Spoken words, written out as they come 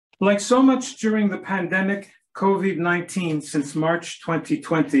Like so much during the pandemic COVID-19 since March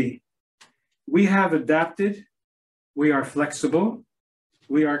 2020, we have adapted, we are flexible,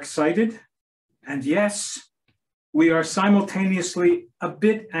 we are excited, and yes, we are simultaneously a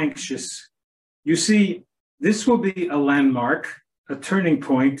bit anxious. You see, this will be a landmark, a turning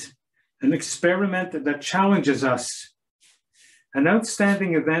point, an experiment that challenges us, an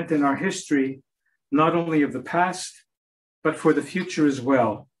outstanding event in our history, not only of the past, but for the future as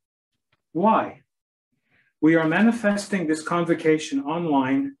well. Why? We are manifesting this convocation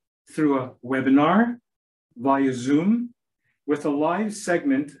online through a webinar via Zoom with a live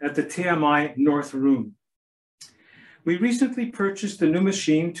segment at the TMI North Room. We recently purchased a new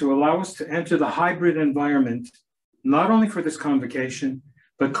machine to allow us to enter the hybrid environment, not only for this convocation,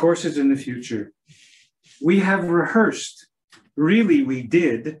 but courses in the future. We have rehearsed, really we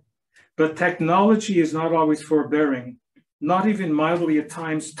did, but technology is not always forbearing, not even mildly at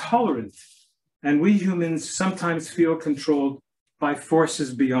times tolerant, and we humans sometimes feel controlled by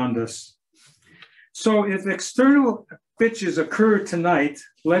forces beyond us. So if external glitches occur tonight,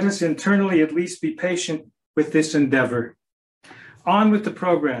 let us internally at least be patient with this endeavor. On with the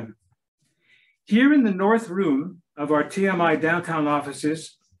program. Here in the North Room of our TMI downtown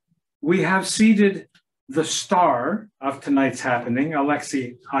offices, we have seated the star of tonight's happening,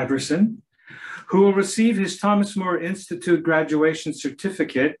 Alexis Iversen, who will receive his Thomas More Institute graduation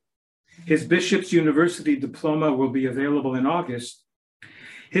certificate. His Bishop's University diploma will be available in August.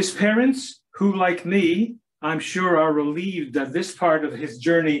 His parents, who like me, I'm sure are relieved that this part of his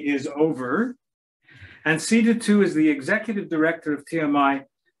journey is over. And seated too is the Executive Director of TMI,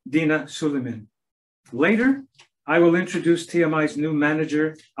 Dina Souleiman. Later, I will introduce TMI's new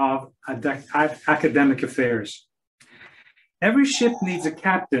Manager of Academic Affairs. Every ship needs a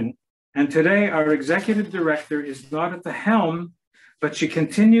captain, and today our Executive Director is not at the helm, but she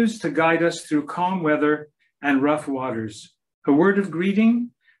continues to guide us through calm weather and rough waters. A word of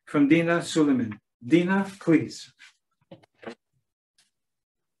greeting from Dina Souleiman. Dina, please.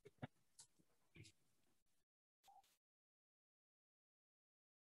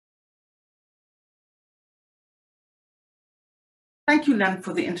 Thank you, Len,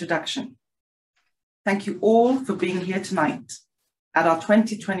 for the introduction. Thank you all for being here tonight at our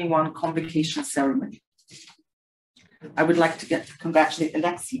 2021 Convocation ceremony. I would like to congratulate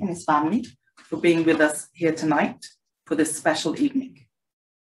Alexis and his family for being with us here tonight for this special evening.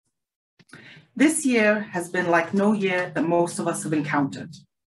 This year has been like no year that most of us have encountered.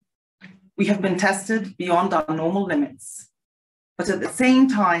 We have been tested beyond our normal limits, but at the same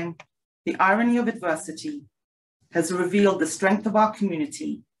time, the irony of adversity has revealed the strength of our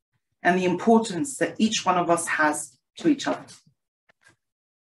community and the importance that each one of us has to each other.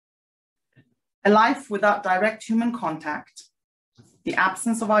 A life without direct human contact, the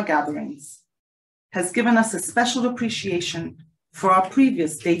absence of our gatherings, has given us a special appreciation for our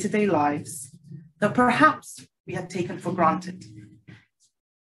previous day-to-day lives that perhaps we had taken for granted.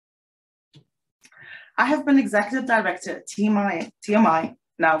 I have been Executive Director at TMI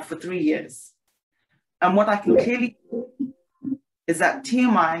now for 3 years. And what I can clearly see is that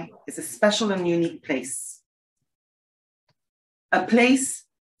TMI is a special and unique place. A place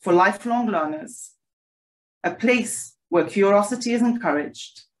for lifelong learners, a place where curiosity is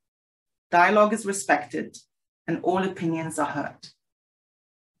encouraged, dialogue is respected, and all opinions are heard.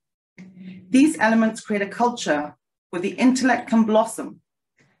 These elements create a culture where the intellect can blossom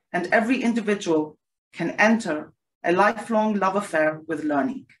and every individual can enter a lifelong love affair with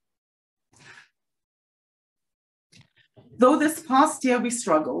learning. Though this past year we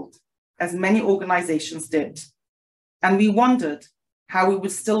struggled, as many organizations did, and we wondered how we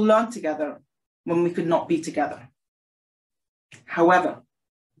would still learn together when we could not be together. However,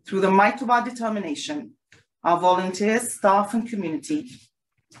 through the might of our determination, our volunteers, staff, and community,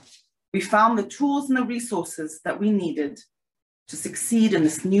 we found the tools and the resources that we needed to succeed in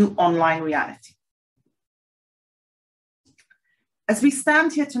this new online reality. As we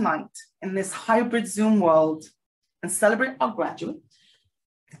stand here tonight in this hybrid Zoom world and celebrate our graduate,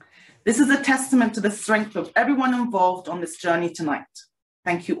 this is a testament to the strength of everyone involved on this journey tonight.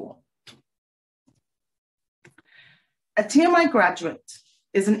 Thank you all. A TMI graduate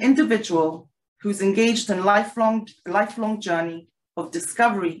is an individual who's engaged in a lifelong journey of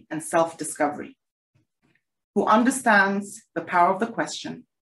discovery and self-discovery, who understands the power of the question,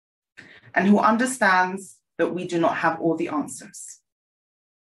 and who understands that we do not have all the answers.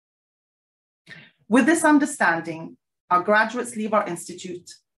 With this understanding, our graduates leave our institute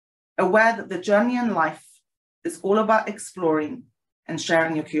aware that the journey in life is all about exploring and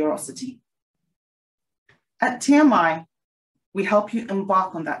sharing your curiosity. At TMI, We help you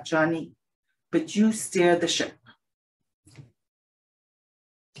embark on that journey, but you steer the ship.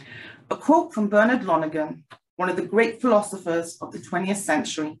 A quote from Bernard Lonergan, one of the great philosophers of the 20th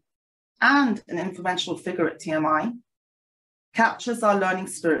century and an influential figure at TMI, captures our learning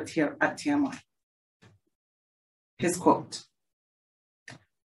spirit here at TMI. His quote,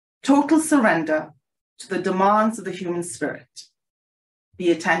 "Total surrender to the demands of the human spirit.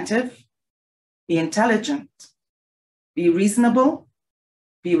 Be attentive, be intelligent, be reasonable,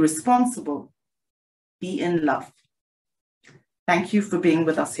 be responsible, be in love." Thank you for being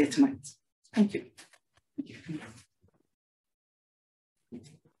with us here tonight. Thank you.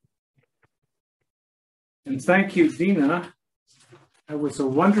 And thank you, Dina. That was a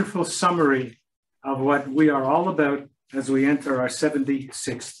wonderful summary of what we are all about as we enter our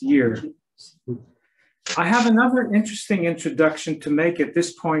 76th year. I have another interesting introduction to make at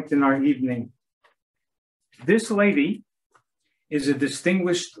this point in our evening. This lady is a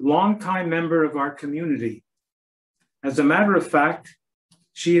distinguished longtime member of our community. As a matter of fact,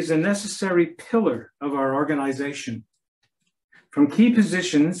 she is a necessary pillar of our organization. From key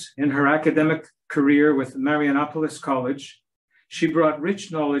positions in her academic career with Marianopolis College, she brought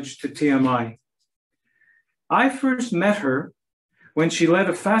rich knowledge to TMI. I first met her when she led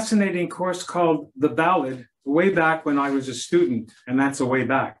a fascinating course called The Ballad way back when I was a student, and that's a way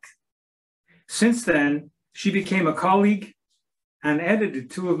back. Since then, she became a colleague and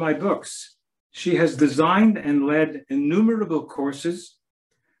edited 2 of my books. She has designed and led innumerable courses,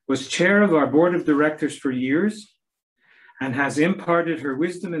 was chair of our board of directors for years, and has imparted her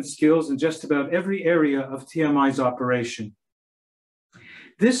wisdom and skills in just about every area of TMI's operation.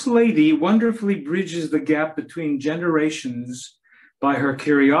 This lady wonderfully bridges the gap between generations by her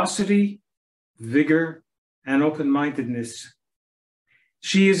curiosity, vigor, and open-mindedness.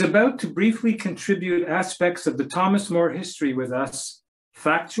 She is about to briefly contribute aspects of the Thomas More history with us,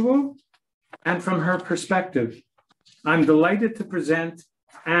 factual and from her perspective. I'm delighted to present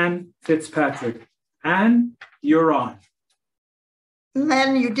Anne Fitzpatrick. Anne, you're on.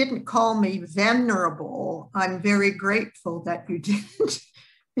 Len, you didn't call me venerable. I'm very grateful that you didn't,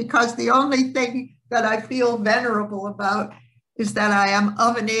 because the only thing that I feel venerable about is that I am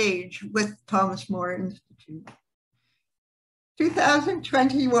of an age with Thomas More Institute.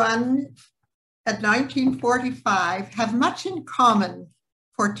 2021 and 1945 have much in common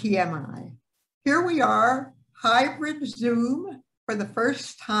for TMI. Here we are, hybrid Zoom for the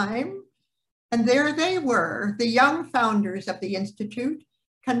first time, and there they were, the young founders of the Institute,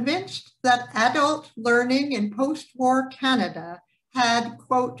 convinced that adult learning in post-war Canada had,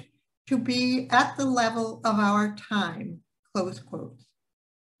 quote, to be at the level of our time, close quotes.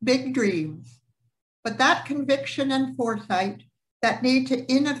 Big dreams, but that conviction and foresight that need to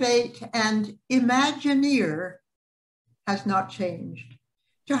innovate and imagineer has not changed.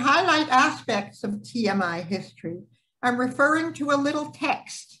 To highlight aspects of TMI history, I'm referring to a little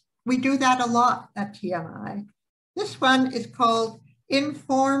text. We do that a lot at TMI. This one is called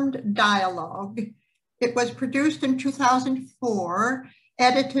Informed Dialogue. It was produced in 2004,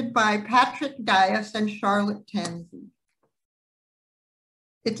 edited by Patrick Dias and Charlotte Tansey.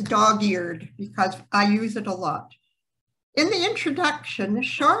 It's dog-eared because I use it a lot. In the introduction,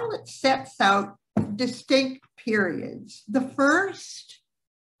 Charlotte sets out distinct periods. The first,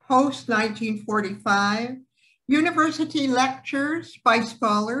 post-1945, university lectures by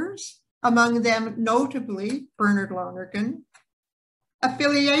scholars, among them notably Bernard Lonergan,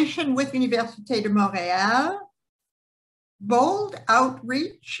 affiliation with Université de Montréal, bold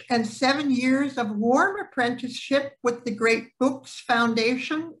outreach and 7 years of warm apprenticeship with the Great Books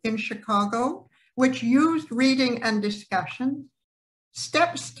Foundation in Chicago, which used reading and discussion,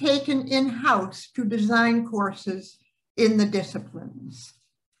 steps taken in-house to design courses in the disciplines.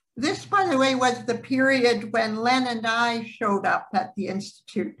 This, by the way, was the period when Len and I showed up at the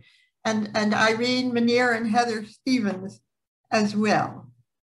Institute, and Irene Menier and Heather Stevens as well.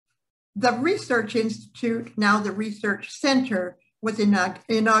 The Research Institute, now the Research Center, was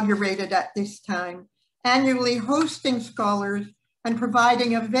inaugurated at this time, annually hosting scholars and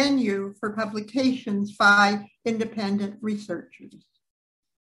providing a venue for publications by independent researchers.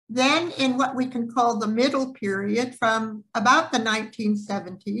 Then in what we can call the middle period, from about the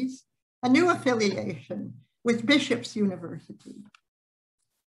 1970s, a new affiliation with Bishop's University.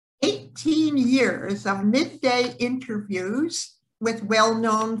 18 years of midday interviews with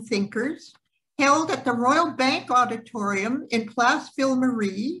well-known thinkers held at the Royal Bank Auditorium in Place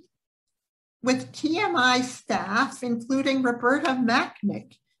Ville-Marie with TMI staff, including Roberta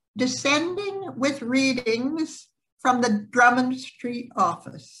Macknick, descending with readings from the Drummond Street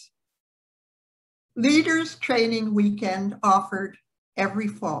office. Leaders Training Weekend offered every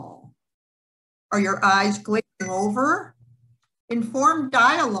fall. Are your eyes glazing over? Informed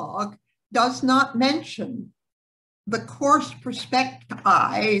dialogue does not mention the course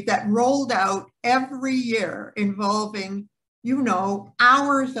prospecti that rolled out every year involving,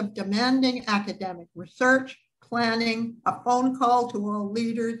 hours of demanding academic research, planning, a phone call to all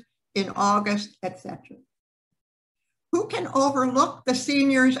leaders in August, etc. Who can overlook the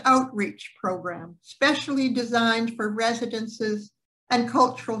Seniors Outreach Program, specially designed for residences and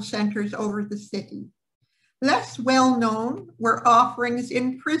cultural centers over the city? Less well known were offerings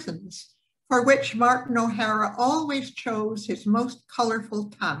in prisons, for which Martin O'Hara always chose his most colorful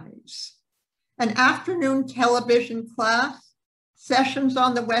ties. An afternoon television class, sessions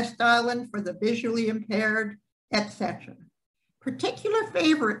on the West Island for the visually impaired, etc. Particular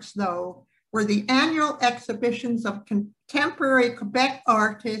favorites, though, were the annual exhibitions of contemporary Quebec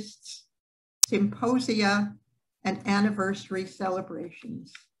artists, symposia, and anniversary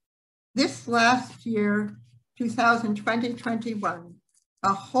celebrations. This last year, 2020-21,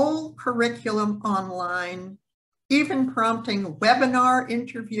 a whole curriculum online, even prompting webinar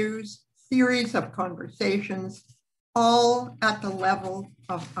interviews, series of conversations, all at the level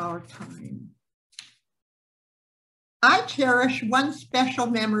of our time. I cherish one special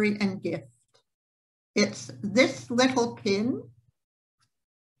memory and gift. It's this little pin,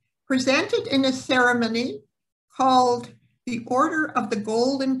 presented in a ceremony called the Order of the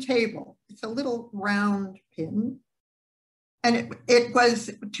Golden Table. It's a little round pin. And it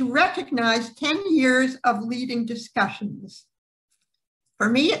was to recognize 10 years of leading discussions. For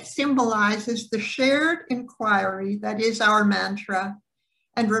me, it symbolizes the shared inquiry that is our mantra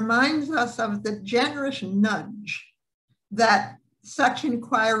and reminds us of the generous nudge that such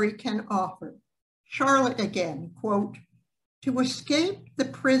inquiry can offer. Charlotte again, quote, "To escape the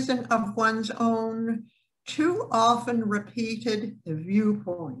prison of one's own too often repeated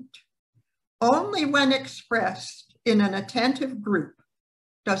viewpoint. Only when expressed in an attentive group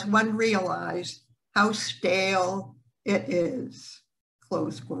does one realize how stale it is,"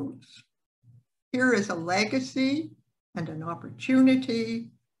 close quotes. Here is a legacy and an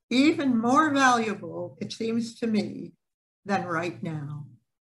opportunity even more valuable, it seems to me, than right now.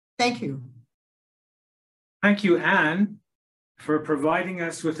 Thank you. Thank you, Anne, for providing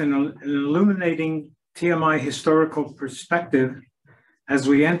us with an illuminating TMI historical perspective as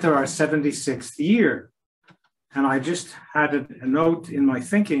we enter our 76th year. And I just had a note in my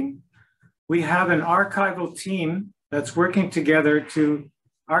thinking. We have an archival team that's working together to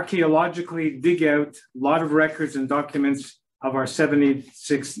archaeologically dig out a lot of records and documents of our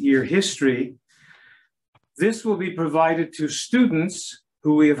 76-year history. This will be provided to students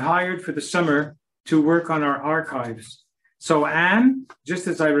who we have hired for the summer to work on our archives. So Anne, just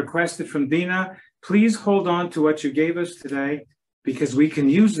as I requested from Dina, please hold on to what you gave us today because we can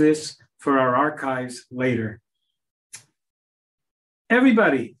use this for our archives later.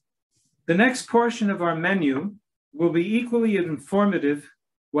 Everybody, the next portion of our menu will be equally informative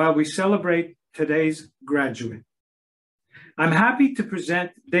while we celebrate today's graduate. I'm happy to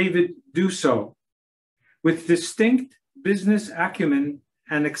present David Dussault. With distinct business acumen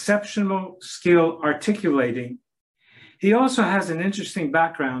and exceptional skill articulating, he also has an interesting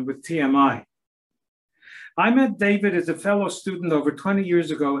background with TMI. I met David as a fellow student over 20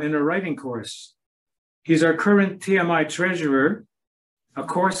 years ago in a writing course. He's our current TMI treasurer, a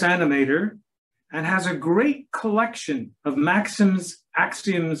course animator, and has a great collection of maxims,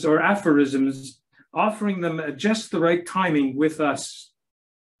 axioms, or aphorisms, offering them at just the right timing with us.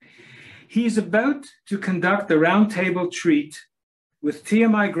 He's about to conduct a roundtable treat with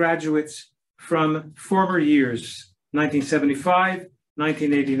TMI graduates from former years, 1975,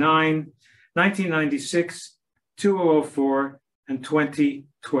 1989, 1996, 2004, and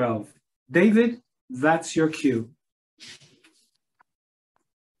 2012. David, that's your cue.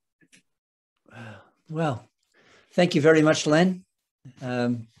 Well, thank you very much, Len.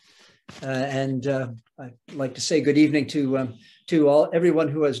 I'd like to say good evening to everyone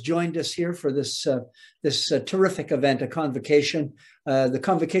who has joined us here for this terrific event, a convocation. The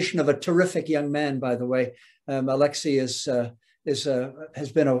convocation of a terrific young man, by the way. Alexis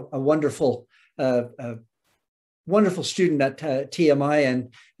has been a wonderful wonderful student at TMI,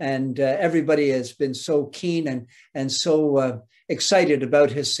 and everybody has been so keen and so excited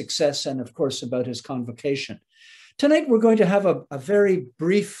about his success and, of course, about his convocation. Tonight, we're going to have a very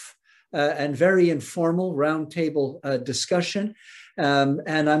brief and very informal roundtable discussion.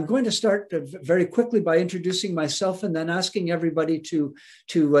 And I'm going to start very quickly by introducing myself and then asking everybody to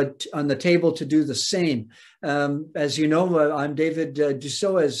on the table to do the same. As you know, I'm David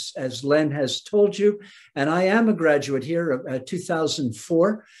Dussault, as Len has told you, and I am a graduate here of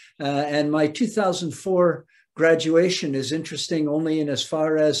 2004. And my 2004 graduation is interesting only in as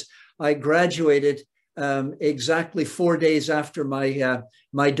far as I graduated exactly 4 days after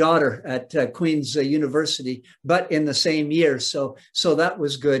my daughter at Queen's University, but in the same year. So that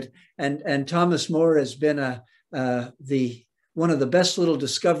was good. And Thomas More has been one of the best little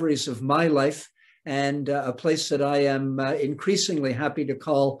discoveries of my life, and a place that I am increasingly happy to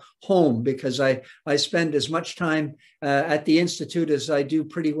call home, because I spend as much time at the Institute as I do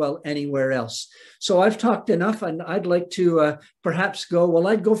pretty well anywhere else. So I've talked enough, and I'd like to perhaps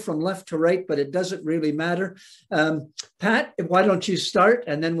I'd go from left to right, but it doesn't really matter. Pat, why don't you start,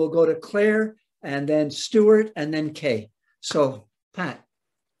 and then we'll go to Claire, and then Stuart, and then Kay. So Pat.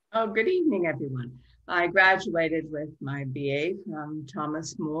 Oh, good evening, everyone. I graduated with my BA from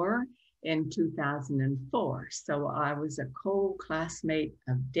Thomas More in 2004. So I was a co-classmate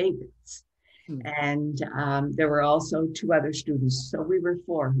of David's. And there were also 2 other students. So we were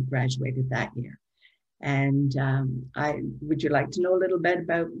 4 who graduated that year. And would you like to know a little bit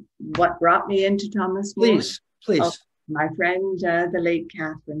about what brought me into Thomas More? Please. Oh, my friend, the late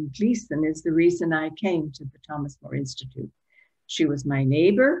Catherine Gleason, is the reason I came to the Thomas More Institute. She was my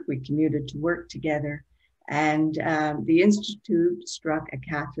neighbor. We commuted to work together. And the Institute struck a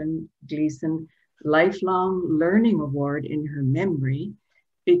Catherine Gleason Lifelong Learning Award in her memory,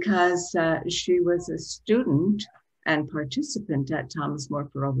 because she was a student and participant at Thomas More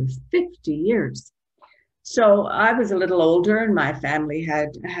for over 50 years. So I was a little older, and my family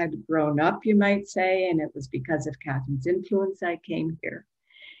had grown up, you might say, and it was because of Catherine's influence I came here.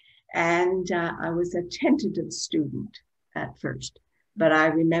 And I was a tentative student at first. But I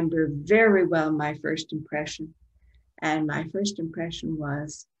remember very well my first impression. And my first impression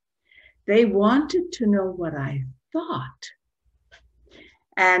was they wanted to know what I thought.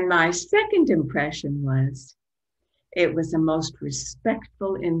 And my second impression was it was a most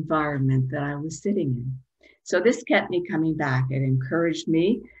respectful environment that I was sitting in. So this kept me coming back. It encouraged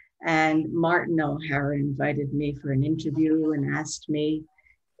me. And Martin O'Hara invited me for an interview and asked me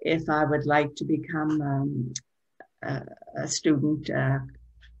if I would like to become a student,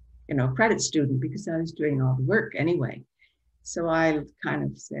 credit student, because I was doing all the work anyway. So I kind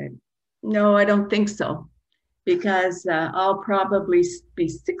of said, no, I don't think so, because I'll probably be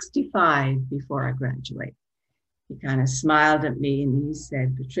 65 before I graduate. He kind of smiled at me and he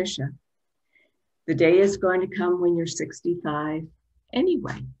said, Patricia, the day is going to come when you're 65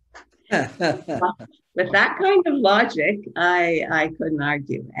 anyway. Well, with that kind of logic, I couldn't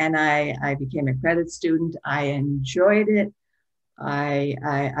argue. And I became a credit student. I enjoyed it.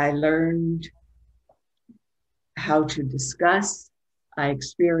 I learned how to discuss. I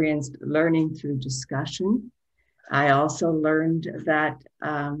experienced learning through discussion. I also learned that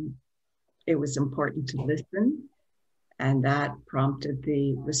it was important to listen. And that prompted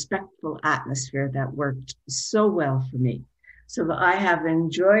the respectful atmosphere that worked so well for me. So I have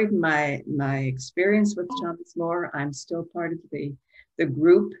enjoyed my experience with Thomas More. I'm still part of the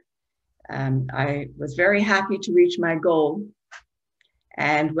group. I was very happy to reach my goal.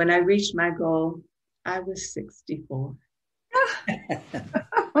 And when I reached my goal, I was 64.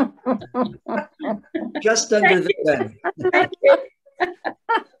 Just under the gun.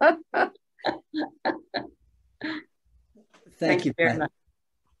 Thank you very much.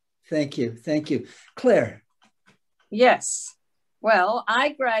 Thank you. Claire. Yes. Well, I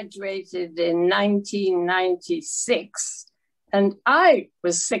graduated in 1996 and I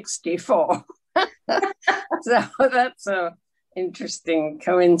was 64. So that's an interesting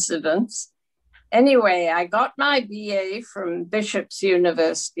coincidence. Anyway, I got my BA from Bishop's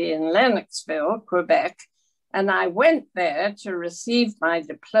University in Lennoxville, Quebec, and I went there to receive my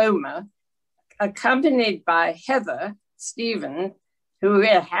diploma, accompanied by Heather Stephen, who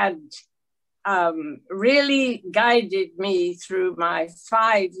had really guided me through my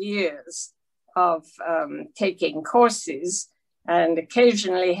 5 years of taking courses and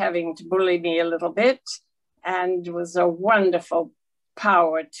occasionally having to bully me a little bit, and was a wonderful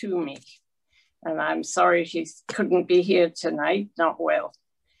power to me. And I'm sorry she couldn't be here tonight, not well.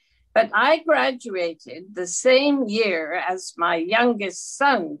 But I graduated the same year as my youngest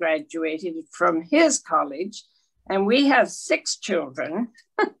son graduated from his college, and we have 6 children.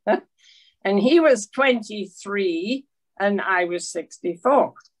 And he was 23 and I was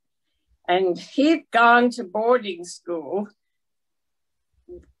 64. And he'd gone to boarding school.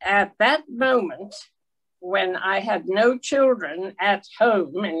 At that moment, when I had no children at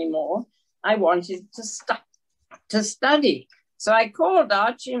home anymore, I wanted to study. So I called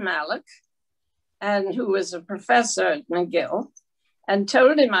Archie Mallock, who was a professor at McGill, and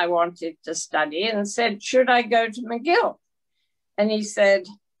told him I wanted to study and said, should I go to McGill? And he said,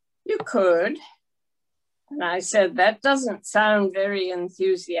 you could. And I said, that doesn't sound very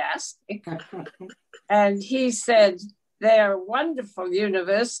enthusiastic. And he said, they're a wonderful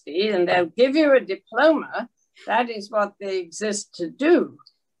university and they'll give you a diploma. That is what they exist to do.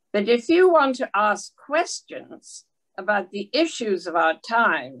 But if you want to ask questions about the issues of our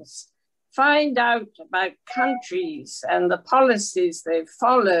times, find out about countries and the policies they've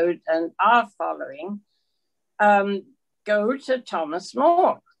followed and are following, go to Thomas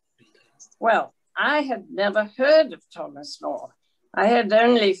More. Well, I had never heard of Thomas More. I had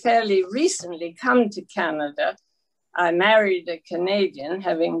only fairly recently come to Canada. I married a Canadian,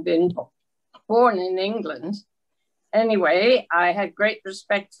 having been born in England. Anyway, I had great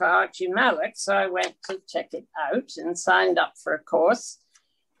respect for Archie Mallock, so I went to check it out and signed up for a course,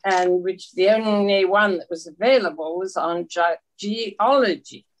 and which the only one that was available was on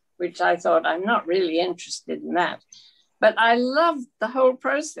geology, which I thought, I'm not really interested in that. But I loved the whole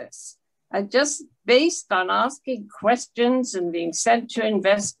process. I just, based on asking questions and being sent to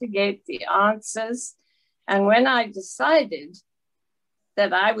investigate the answers. And when I decided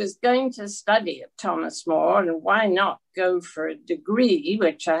that I was going to study at Thomas More, and why not go for a degree,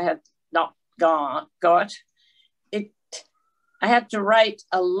 which I had not got, I had to write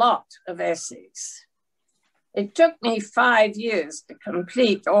a lot of essays. It took me 5 years to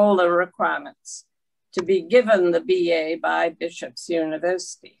complete all the requirements to be given the BA by Bishop's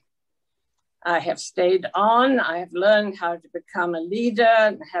University. I have stayed on. I have learned how to become a leader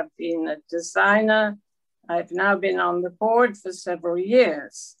and have been a designer. I've now been on the board for several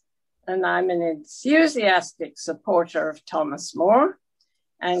years, and I'm an enthusiastic supporter of Thomas More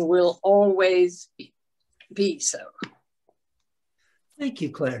and will always be so. Thank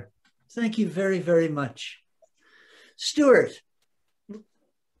you, Claire. Thank you very, very much. Stuart.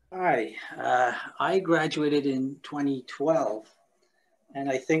 Hi, I graduated in 2012. And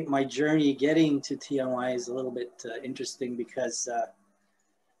I think my journey getting to TMI is a little bit interesting because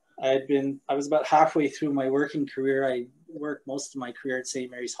I was about halfway through my working career. I worked most of my career at St.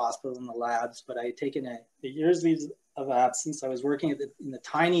 Mary's Hospital in the labs, but I had taken a year's leave of absence. I was working in the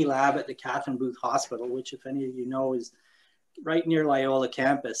tiny lab at the Catherine Booth Hospital, which, if any of you know, is right near Loyola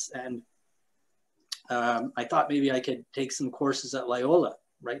campus. And I thought maybe I could take some courses at Loyola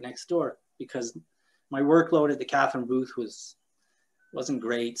right next door, because my workload at the Catherine Booth wasn't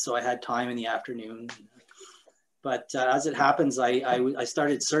great, so I had time in the afternoon. But as it happens, I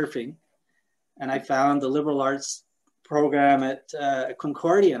started surfing, and I found the liberal arts program at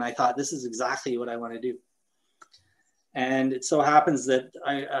Concordia, and I thought, this is exactly what I want to do. And it so happens that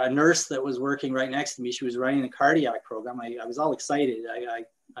a nurse that was working right next to me, she was running the cardiac program. I was all excited.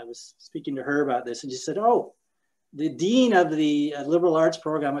 I was speaking to her about this, and she said, oh, the dean of the liberal arts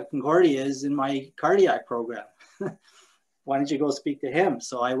program at Concordia is in my cardiac program. Why don't you go speak to him?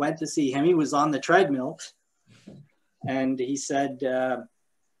 So I went to see him. He was on the treadmill, and he said,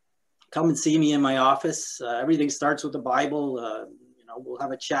 come and see me in my office. Everything starts with the Bible. We'll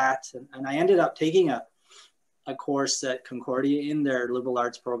have a chat. And I ended up taking a course at Concordia in their liberal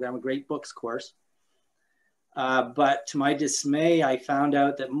arts program, a great books course. But to my dismay, I found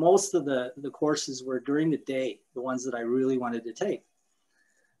out that most of the courses were during the day, the ones that I really wanted to take.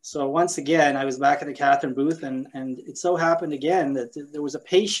 So once again, I was back at the Catherine Booth, and it so happened again that there was a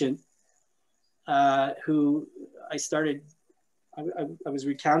patient who I was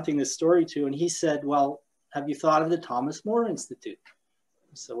recounting this story to, and he said, well, have you thought of the Thomas More Institute?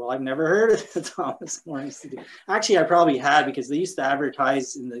 I said, well, I've never heard of the Thomas More Institute. Actually, I probably had, because they used to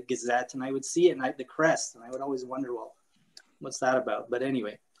advertise in the Gazette, and I would see it and the crest, and I would always wonder, well, what's that about? But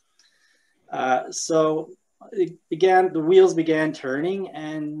anyway, so the wheels began turning,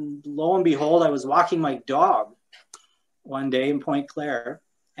 and lo and behold, I was walking my dog one day in Point Claire,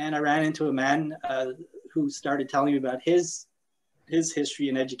 and I ran into a man who started telling me about his history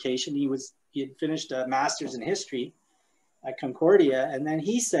and education. He had finished a master's in history at Concordia, and then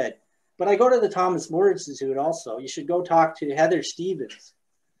he said, but I go to the Thomas More Institute also. You should go talk to Heather Stevens.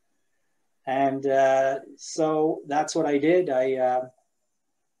 And so that's what I did. I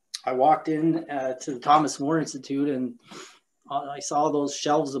walked in to the Thomas More Institute, and I saw those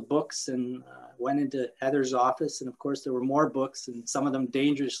shelves of books, and went into Heather's office. And of course, there were more books, and some of them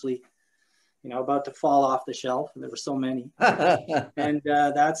dangerously, about to fall off the shelf. And there were so many. And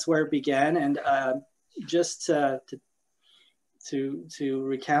that's where it began. And just to to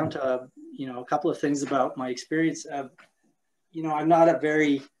recount, you know, a couple of things about my experience. You know, I'm not a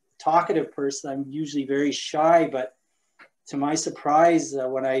very talkative person. I'm usually very shy, but to my surprise,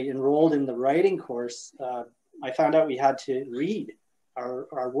 when I enrolled in the writing course, I found out we had to read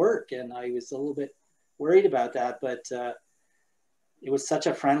our work, and I was a little bit worried about that, but it was such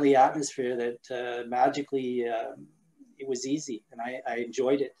a friendly atmosphere that magically it was easy, and I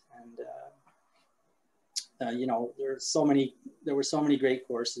enjoyed it. And you know, there were so many great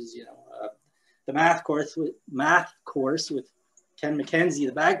courses. You know, the math course with Ken MacKenzie,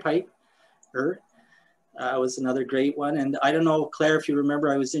 the bagpiper, was another great one. And I don't know, Claire, if you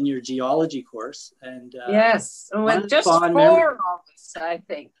remember, I was in your geology course, and yes, well, just 4 of us, I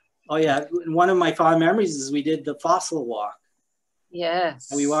think. Oh yeah, one of my fond memories is we did the fossil walk. Yes.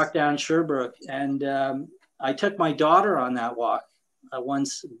 And we walked down Sherbrooke, and I took my daughter on that walk one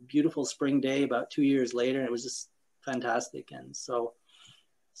beautiful spring day about 2 years later, and it was just fantastic. And so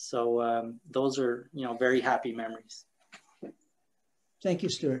those are, you know, very happy memories. Thank you,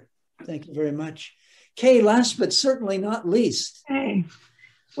 Stuart. Thank you very much. Kay, last but certainly not least. Hey,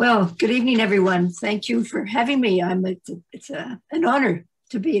 well, good evening, everyone. Thank you for having me. It's an honor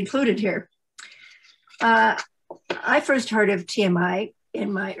to be included here. I first heard of TMI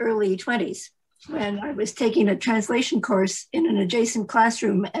in my early 20s when I was taking a translation course in an adjacent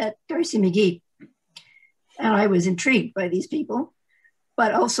classroom at Darcy McGee. And I was intrigued by these people,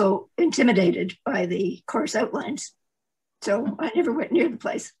 but also intimidated by the course outlines. So I never went near the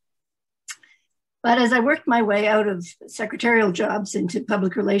place. But as I worked my way out of secretarial jobs into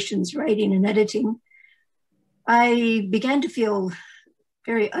public relations, writing and editing, I began to feel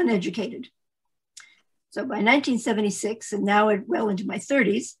very uneducated. So by 1976, and now well into my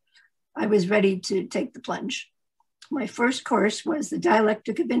 30s, I was ready to take the plunge. My first course was the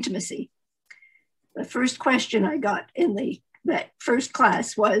dialectic of intimacy. The first question I got in that first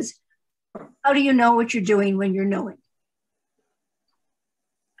class was, how do you know what you're doing when you're knowing?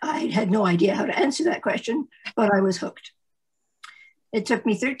 I had no idea how to answer that question, but I was hooked. It took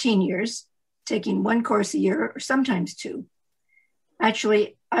me 13 years, taking 1 course a year or sometimes 2.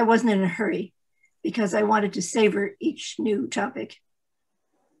 Actually, I wasn't in a hurry because I wanted to savor each new topic.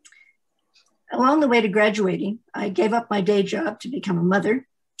 Along the way to graduating, I gave up my day job to become a mother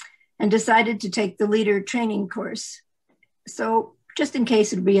and decided to take the leader training course. So just in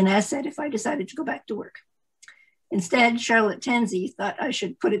case it would be an asset if I decided to go back to work. Instead, Charlotte Tansey thought I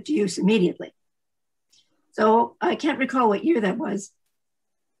should put it to use immediately. So I can't recall what year that was,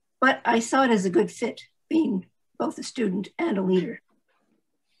 but I saw it as a good fit, being both a student and a leader.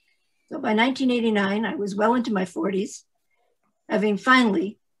 So by 1989, I was well into my 40s, having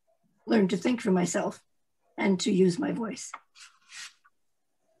finally learned to think for myself and to use my voice.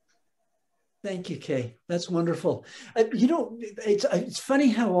 Thank you, Kay. That's wonderful. You know, it's funny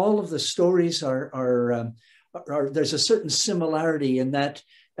how all of the stories are there's a certain similarity in that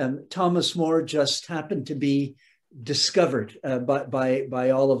Thomas More just happened to be discovered by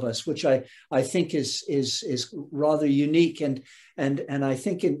all of us, which I think is rather unique. And I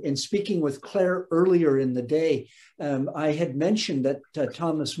think in speaking with Claire earlier in the day, I had mentioned that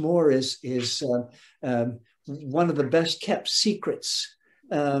Thomas More is one of the best kept secrets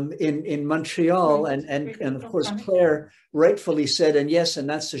in Montreal, and of course Claire rightfully said, and yes, and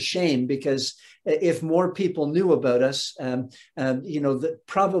that's a shame, because if more people knew about us, you know, that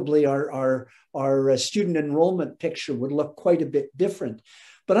probably our student enrollment picture would look quite a bit different.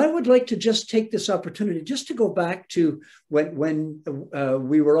 But I would like to just take this opportunity just to go back to when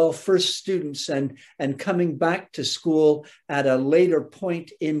we were all first students and coming back to school at a later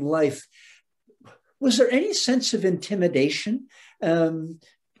point in life. Was there any sense of intimidation?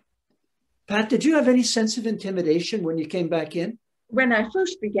 Pat, did you have any sense of intimidation when you came back in? When I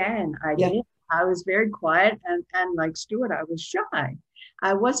first began, I did. I was very quiet, and like Stuart, I was shy.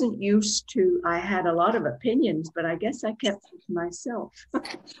 I wasn't used to, I had a lot of opinions, but I guess I kept it to myself.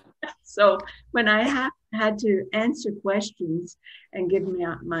 So when I had to answer questions and give me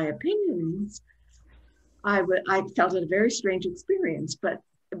my opinions, I felt it a very strange experience,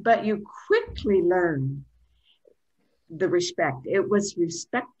 but you quickly learn the respect. It was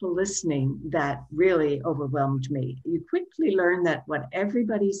respectful listening that really overwhelmed me. You quickly learn that what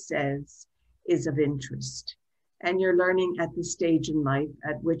everybody says is of interest, and you're learning at the stage in life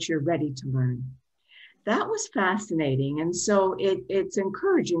at which you're ready to learn. That was fascinating. And so it's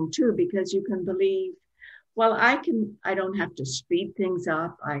encouraging too, because you can believe, well, I don't have to speed things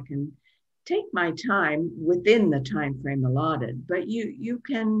up. I can take my time within the time frame allotted, but you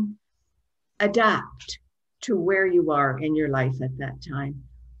can adapt to where you are in your life at that time,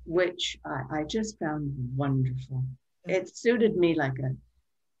 which I just found wonderful. It suited me like a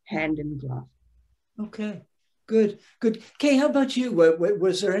hand in glove. Okay, good. Kay, how about you?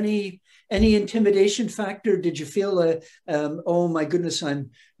 Was there any intimidation factor? Did you feel, oh my goodness,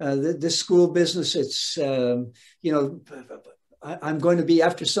 this school business, it's, I'm going to be,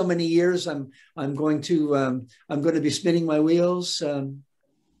 after so many years, I'm going to be spinning my wheels. Well,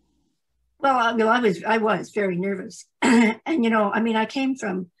 I was very nervous. And, I came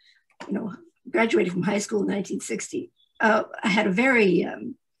from, graduated from high school in 1960. I had a very,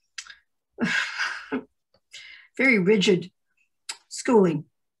 very rigid schooling,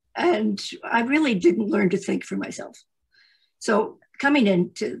 and I really didn't learn to think for myself. So coming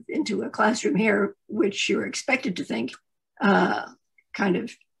into a classroom here, which you're expected to think, kind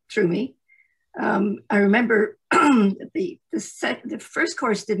of threw me. I remember the first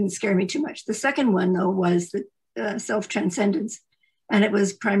course didn't scare me too much. The second one, though, was the self-transcendence, and it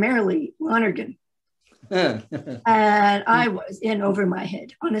was primarily Lonergan. And I was in over my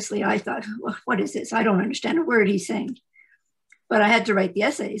head. Honestly, I thought, well, what is this? I don't understand a word he's saying. But I had to write the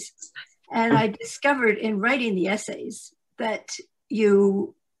essays. And I discovered in writing the essays that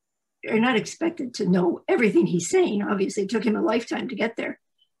you are not expected to know everything he's saying. Obviously, it took him a lifetime to get there.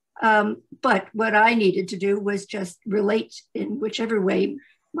 But what I needed to do was just relate in whichever way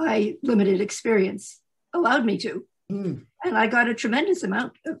my limited experience allowed me to. And I got a tremendous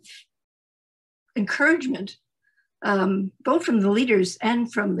amount of encouragement, both from the leaders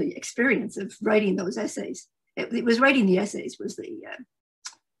and from the experience of writing those essays. It was writing the essays was the,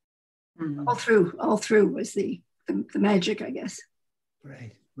 all through was the magic, I guess.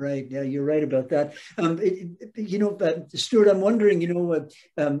 Right. Yeah, you're right about that. Stuart, I'm wondering,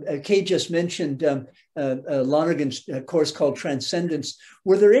 Kay just mentioned Lonergan's course called Transcendence.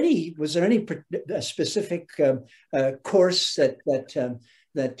 Was there any specific course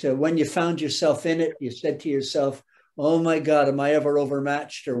that when you found yourself in it, you said to yourself, oh my God, am I ever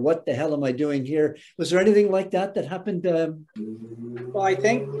overmatched? Or what the hell am I doing here? Was there anything like that happened? Well, I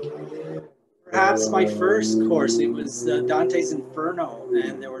think perhaps my first course, it was Dante's Inferno,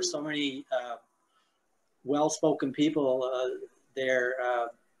 and there were so many well-spoken people there.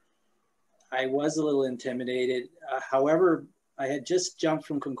 I was a little intimidated. However, I had just jumped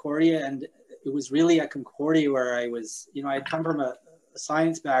from Concordia, and it was really at Concordia where I was, I had come from a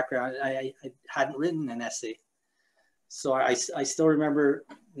science background. I hadn't written an essay. So I still remember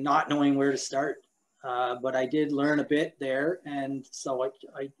not knowing where to start. But I did learn a bit there, and so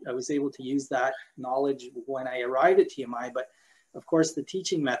I was able to use that knowledge when I arrived at TMI. But of course, the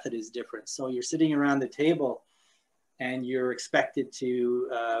teaching method is different. So you're sitting around the table, and you're expected to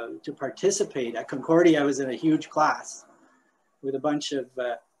participate. At Concordia, I was in a huge class with a bunch of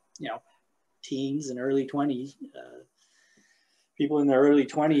teens and early 20s, people in their early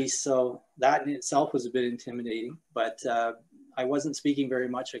 20s. So that in itself was a bit intimidating. But I wasn't speaking very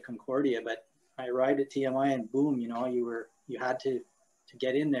much at Concordia, but I arrived at TMI and boom, you had to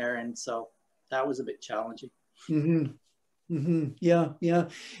get in there. And so that was a bit challenging. Yeah.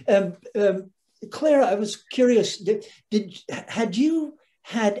 Claire, I was curious, had you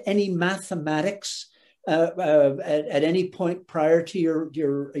had any mathematics at any point prior to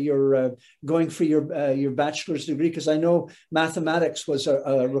your going for your bachelor's degree? Because I know mathematics was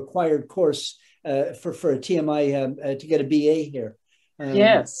a required course for a TMI to get a BA here.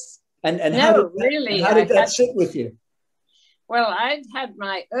 Yes. And no, how did that sit with you? Well, I'd had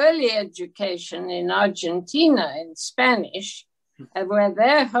my early education in Argentina in Spanish, where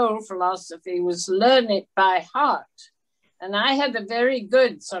their whole philosophy was learn it by heart. And I had a very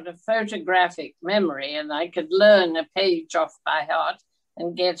good sort of photographic memory, and I could learn a page off by heart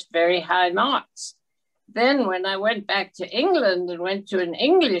and get very high marks. Then when I went back to England and went to an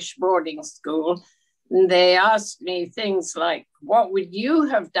English boarding school, they asked me things like, what would you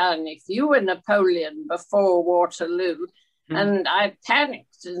have done if you were Napoleon before Waterloo? And I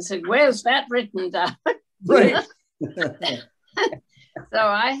panicked and said, where's that written down? Right. So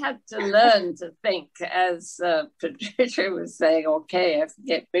I had to learn to think, as Patricia was saying, okay, I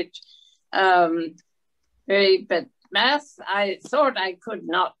forget which. But math, I thought I could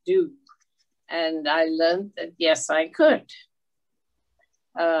not do. And I learned that, yes, I could.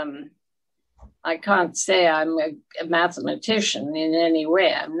 I can't say I'm a mathematician in any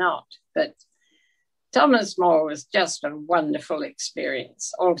way, I'm not. But Thomas More was just a wonderful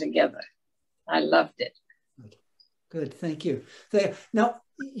experience altogether. I loved it. Good, thank you. Now,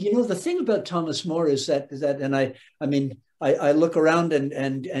 the thing about Thomas More is that, and I look around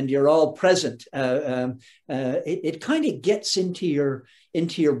and you're all present. It kind of gets into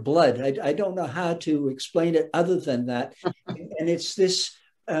your blood. I don't know how to explain it other than that. And it's this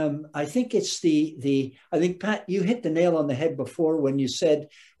I think it's I think, Pat, you hit the nail on the head before when you said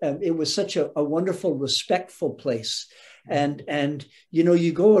it was such a wonderful, respectful place. And you know,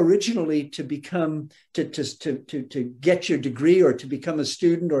 you go originally to become, to get your degree or to become a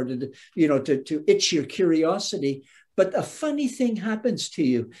student or to itch your curiosity. But a funny thing happens to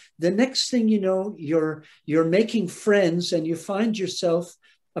you. The next thing you know, you're making friends and you find yourself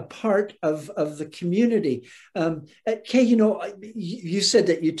a part of the community. Kay, you know, you said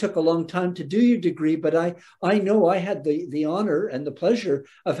that you took a long time to do your degree, but I know I had the honor and the pleasure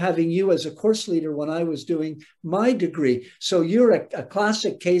of having you as a course leader when I was doing my degree. So you're a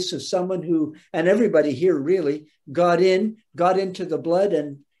classic case of someone who, and everybody here really, got into the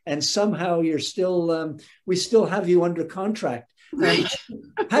blood, and somehow you're still, we still have you under contract. Right.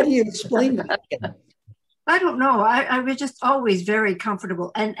 How do you explain that? I don't know. I was just always very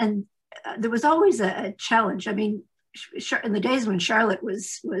comfortable, and there was always a challenge. I mean, in the days when Charlotte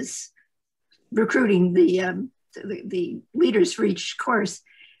was recruiting the leaders for each course,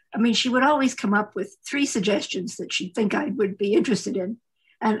 I mean, she would always come up with 3 suggestions that she'd think I would be interested in,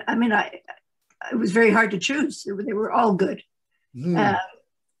 and I mean, it was very hard to choose. They were all good. No,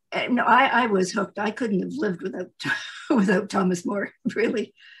 I was hooked. I couldn't have lived without Thomas More.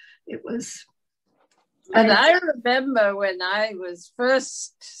 Really, it was. And I remember when I was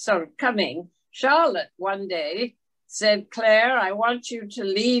first sort of coming, Charlotte one day said, Claire, I want you to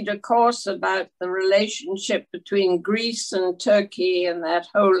lead a course about the relationship between Greece and Turkey and that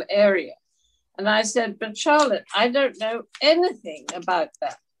whole area. And I said, but Charlotte, I don't know anything about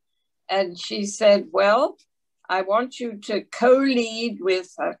that. And she said, well, I want you to co-lead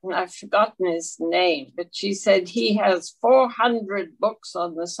with, I've forgotten his name, but she said he has 400 books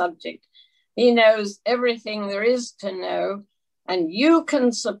on the subject. He knows everything there is to know, and you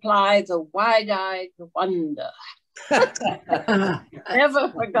can supply the wide-eyed wonder.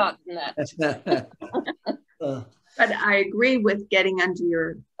 Never forgotten that. But I agree with getting under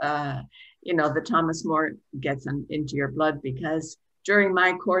your, the Thomas More gets into your blood, because during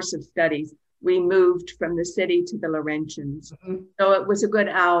my course of studies, we moved from the city to the Laurentians. Mm-hmm. So it was a good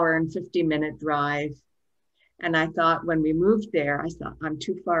hour and 50-minute drive. And I thought when we moved there, I thought, I'm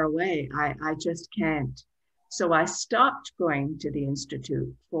too far away. I just can't. So I stopped going to the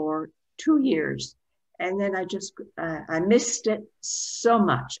Institute for 2 years. And then I missed it so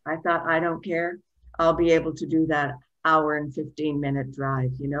much. I thought, I don't care. I'll be able to do that hour and 15-minute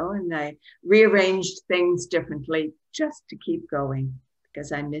drive, and I rearranged things differently just to keep going,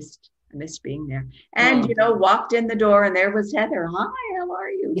 because I missed being there. And, walked in the door and there was Heather. Hi, how are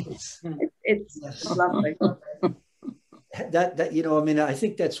you? Yes. It's yes. Lovely. I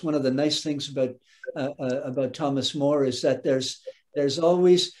think that's one of the nice things about Thomas More is that there's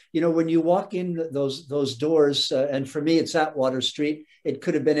always, when you walk in those doors, and for me, it's Atwater Street. It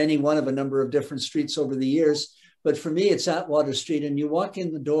could have been any one of a number of different streets over the years, but for me, it's Atwater Street. And you walk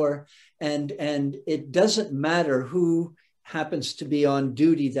in the door and it doesn't matter who happens to be on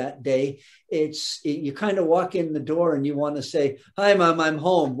duty that day. You kind of walk in the door and you want to say, hi, Mom, I'm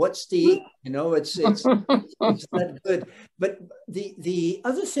home. What's to eat? It's that good. But the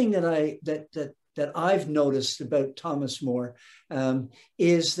other thing that I've noticed about Thomas More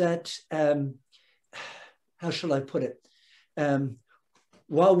is that, how shall I put it?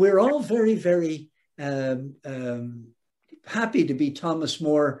 While we're all very, very happy to be Thomas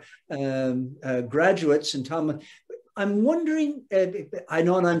More graduates, and I'm wondering, I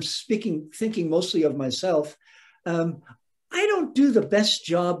know, and I'm thinking mostly of myself, I don't do the best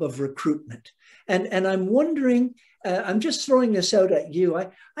job of recruitment. And I'm wondering, I'm just throwing this out at you.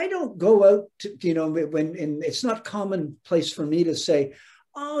 I don't go out to, it's not commonplace for me to say,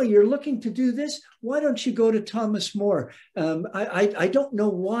 oh, you're looking to do this? Why don't you go to Thomas More? I don't know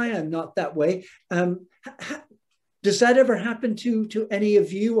why I'm not that way. Does that ever happen to any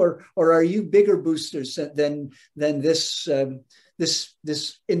of you, or are you bigger boosters than this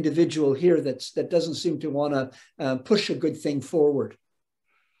individual here that doesn't seem to want to push a good thing forward?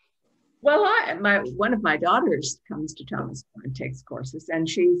 Well, one of my daughters comes to Thomas More and takes courses, and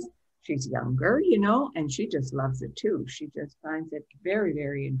she's younger, and she just loves it too. She just finds it very,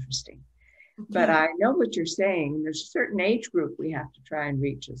 very interesting. Okay. But I know what you're saying. There's a certain age group we have to try and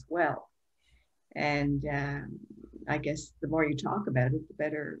reach as well. And I guess the more you talk about it,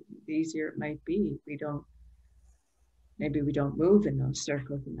 the easier it might be. Maybe we don't move in those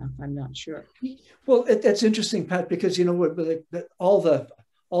circles enough. I'm not sure. Well, that's interesting, Pat, because all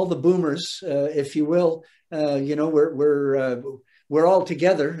the boomers, if you will, we're all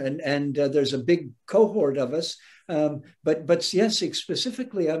together, and there's a big cohort of us. But yes,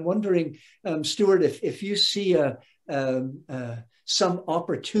 specifically, I'm wondering, Stuart, if you see some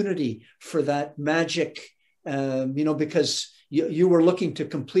opportunity for that magic, you know, because you were looking to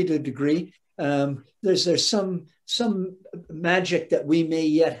complete a degree. There's some magic that we may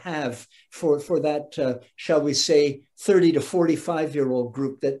yet have for that, shall we say, 30 to 45-year-old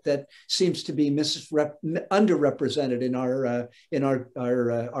group that seems to be underrepresented in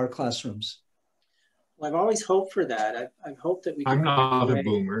our classrooms. Well, I've always hoped for that. I've hoped that we can. I'm not a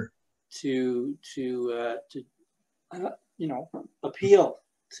boomer. To you know, appeal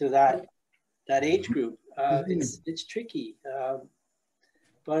to that age group. It's tricky,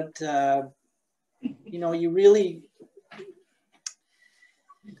 but you know, you really,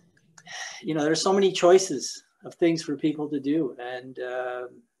 you know, there's so many choices of things for people to do, and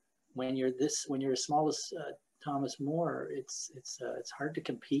when you're as small as Thomas More, it's hard to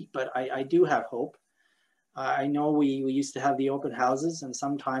compete. But I do have hope. I know we used to have the open houses, and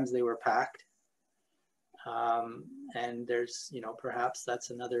sometimes they were packed. And there's, you know, perhaps that's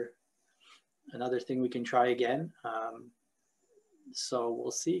another thing we can try again. So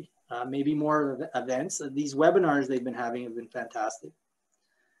we'll see. Maybe more events. These webinars they've been having have been fantastic.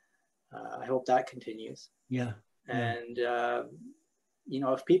 I hope that continues. Yeah. And you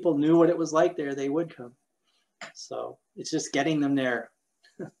know, if people knew what it was like there, they would come. So it's just getting them there.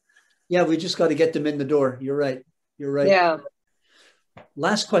 Yeah, we just got to get them in the door. You're right. You're right. Yeah.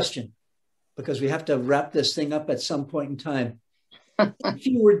 Last question, because we have to wrap this thing up at some point in time. If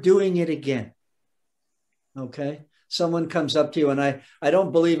you were doing it again, okay, someone comes up to you, and I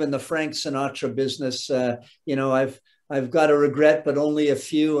don't believe in the Frank Sinatra business. You know, I've got a regret, but only a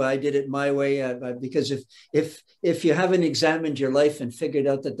few. I did it my way, because if you haven't examined your life and figured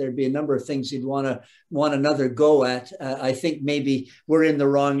out that there'd be a number of things you'd want another go at, I think maybe we're in the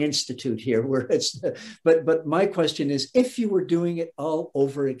wrong institute here. But my question is, if you were doing it all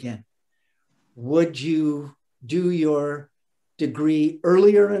over again, would you do your degree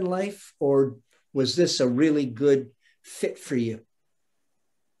earlier in life, or was this a really good fit for you?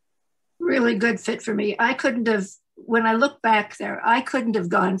 Really good fit for me. I couldn't have. When I look back there, I couldn't have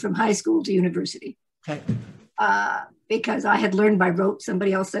gone from high school to university, okay, because I had learned by rote.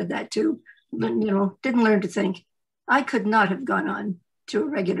 Somebody else said that too. You know, didn't learn to think. I could not have gone on to a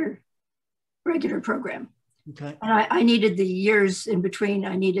regular program. Okay, and I needed the years in between.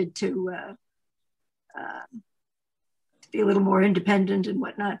 I needed to be a little more independent and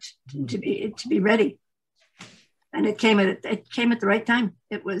whatnot to be ready. And it came at the right time.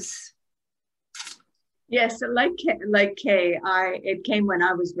 It was. Yes, like Kay, it came when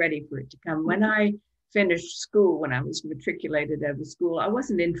I was ready for it to come. When I finished school, when I was matriculated out of school, I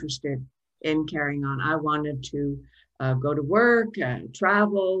wasn't interested in carrying on. I wanted to go to work,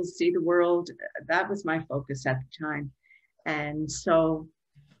 travel, see the world. That was my focus at the time. And so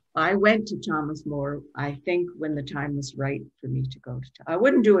I went to Thomas More, I think, when the time was right for me to go to. I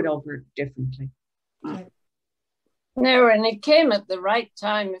wouldn't do it over differently. No, and it came at the right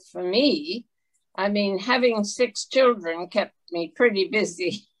time for me. I mean, having 6 children kept me pretty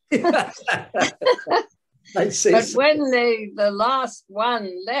busy. I see. But when the last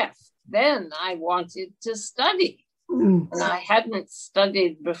one left, then I wanted to study. And I hadn't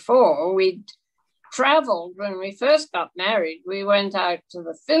studied before. We'd traveled when we first got married. We went out to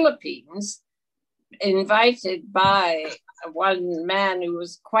the Philippines, invited by one man who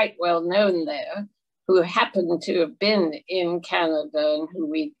was quite well known there, who happened to have been in Canada and who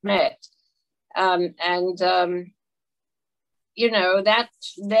we'd met. You know, that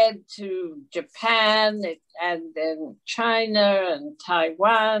led to Japan and then China and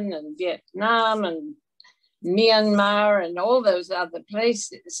Taiwan and Vietnam and Myanmar and all those other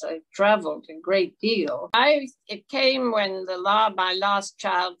places. I traveled a great deal. It came when my last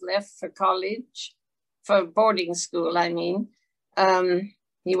child left for college, for boarding school, I mean.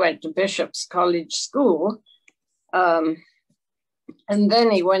 He went to Bishop's College School. And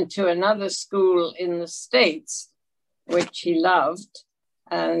then he went to another school in the States, which he loved.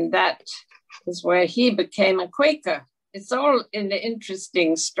 And that is where he became a Quaker. It's all an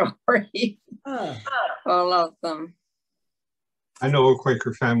interesting story, all of them. I know a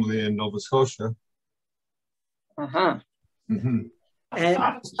Quaker family in Nova Scotia. Uh-huh. Mm-hmm.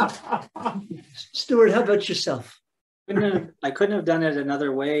 And Stuart, how about yourself? I couldn't have done it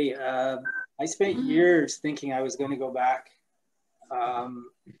another way. I spent years thinking I was going to go back.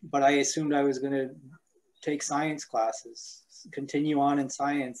 But I assumed I was going to take science classes, continue on in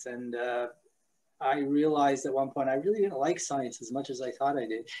science. And I realized at one point, I really didn't like science as much as I thought I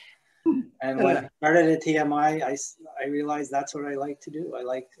did. And when I started at TMI, I realized that's what I like to do. I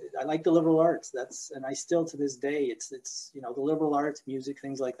like the liberal arts. And I still, to this day, it's, you know, the liberal arts, music,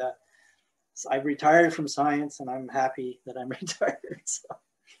 things like that. I've retired from science, and I'm happy that I'm retired. So.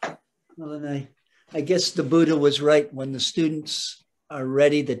 Well, and I guess the Buddha was right. When the students are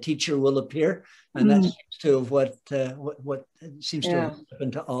ready, the teacher will appear, and that seems to have what seems to have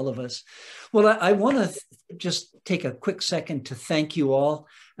happened to all of us. Well, I want to just take a quick second to thank you all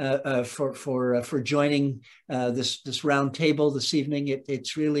for joining this round table this evening.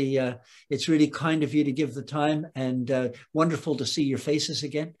 It's really kind of you to give the time, and wonderful to see your faces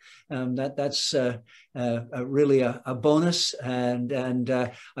again. That's really a bonus, and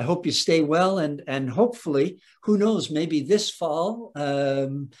I hope you stay well, and hopefully, who knows, maybe this fall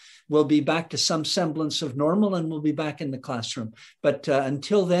we'll be back to some semblance of normal, and we'll be back in the classroom. But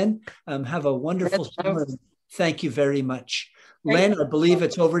until then, have a wonderful summer. Thank you very much. Len, I believe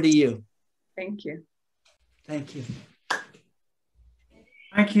it's over to you. Thank you. Thank you.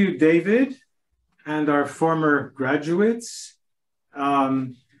 Thank you, David, and our former graduates.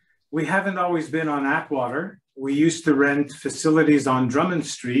 We haven't always been on Atwater. We used to rent facilities on Drummond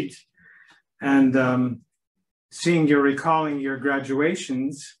Street, and recalling your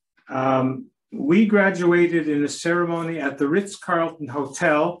graduations, we graduated in a ceremony at the Ritz-Carlton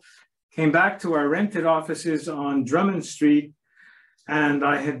Hotel, came back to our rented offices on Drummond Street, and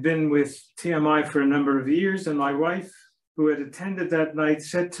I had been with TMI for a number of years, and my wife, who had attended that night,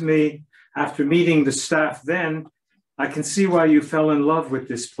 said to me, after meeting the staff then, I can see why you fell in love with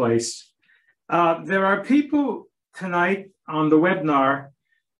this place. There are people tonight on the webinar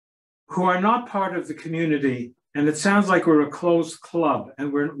who are not part of the community, and it sounds like we're a closed club,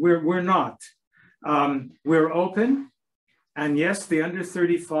 and we're not. We're open, and yes, the under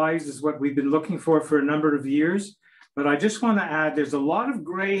 35s is what we've been looking for a number of years. But I just want to add, there's a lot of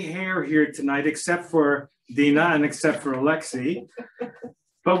gray hair here tonight, except for Dina and except for Alexi.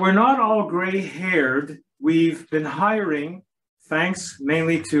 But we're not all gray haired. We've been hiring, thanks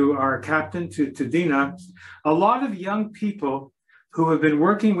mainly to our captain, to Dina, a lot of young people who have been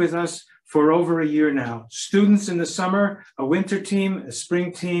working with us for over a year now. Students in the summer, a winter team, a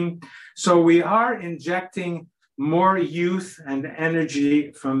spring team. So we are injecting more youth and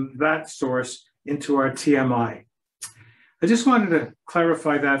energy from that source into our TMI. I just wanted to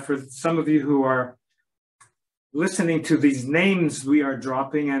clarify that for some of you who are listening to these names we are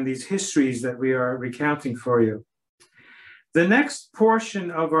dropping and these histories that we are recounting for you. The next portion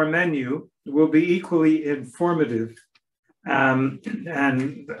of our menu will be equally informative.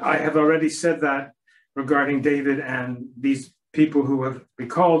 And I have already said that regarding David and these people who have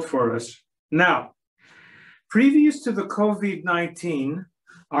recalled for us. Now, previous to the COVID-19,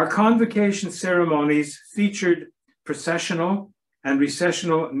 our convocation ceremonies featured processional and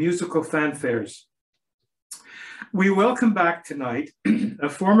recessional musical fanfares. We welcome back tonight a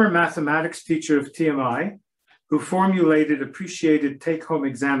former mathematics teacher of TMI who formulated appreciated take-home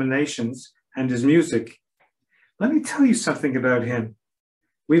examinations and his music. Let me tell you something about him.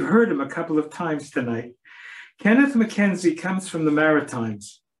 We've heard him a couple of times tonight. Kenneth MacKenzie comes from the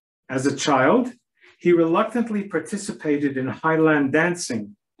Maritimes. As a child, he reluctantly participated in Highland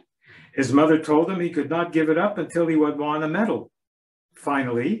dancing. His mother told him he could not give it up until he would won a medal.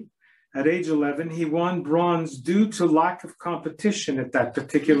 Finally, at age 11, he won bronze due to lack of competition at that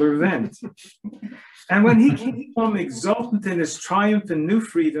particular event. And when he came home exultant in his triumph and new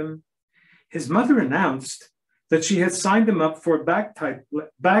freedom, his mother announced that she had signed him up for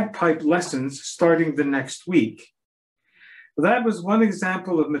bagpipe lessons starting the next week. That was one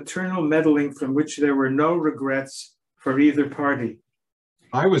example of maternal meddling from which there were no regrets for either party.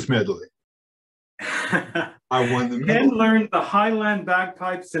 I was meddling. I won the medal. Ken learned the Highland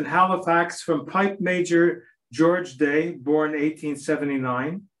bagpipes in Halifax from pipe major George Day, born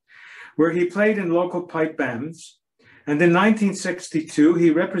 1879, where he played in local pipe bands. And in 1962, he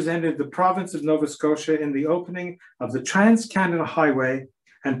represented the province of Nova Scotia in the opening of the Trans-Canada Highway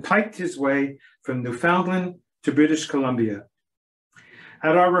and piped his way from Newfoundland to British Columbia.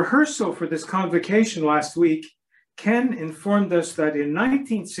 At our rehearsal for this convocation last week, Ken informed us that in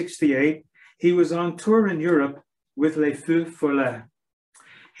 1968, he was on tour in Europe with Les Feux Follets.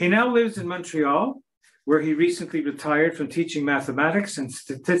 He now lives in Montreal, where he recently retired from teaching mathematics and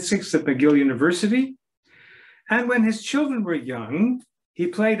statistics at McGill University. And when his children were young, he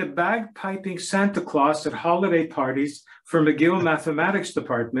played a bagpiping Santa Claus at holiday parties for McGill Mathematics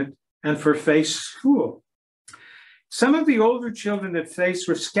Department and for Face School. Some of the older children at Face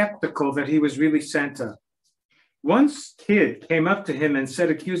were skeptical that he was really Santa. One kid came up to him and said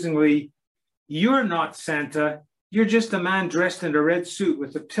accusingly, "You're not Santa, you're just a man dressed in a red suit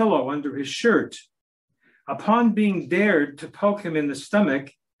with a pillow under his shirt." Upon being dared to poke him in the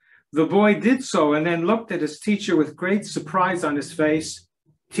stomach, the boy did so and then looked at his teacher with great surprise on his face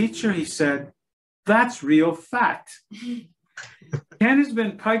Teacher, he said, that's real fact. Ken has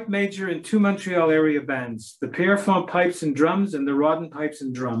been pipe major in 2 Montreal area bands, the Pierrefonds Pipes and Drums and the Rodden Pipes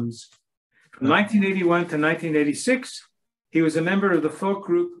and Drums. From 1981 to 1986, he was a member of the folk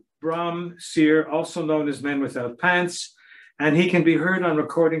group Bram Sear, also known as Men Without Pants, and he can be heard on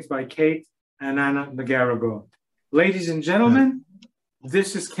recordings by Kate and Anna McGarrigle. Ladies and gentlemen,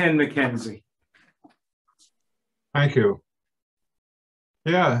 this is Ken MacKenzie. Thank you.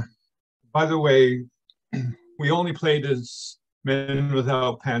 Yeah, by the way, we only played as Men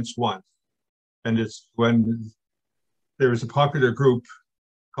Without Pants once. And it's when there was a popular group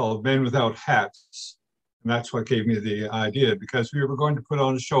called Men Without Hats. And that's what gave me the idea, because we were going to put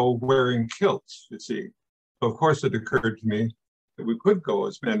on a show wearing kilts, you see. So of course it occurred to me that we could go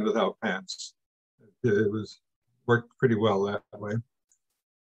as Men Without Pants. It worked pretty well that way. A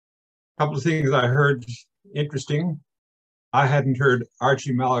couple of things I heard interesting. I hadn't heard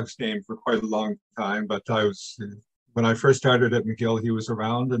Archie Malloch's name for quite a long time, but when I first started at McGill, he was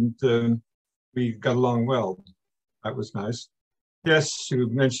around and we got along well. That was nice. Yes, you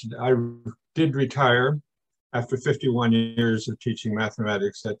mentioned I did retire after 51 years of teaching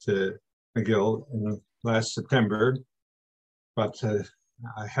mathematics at McGill in last September, but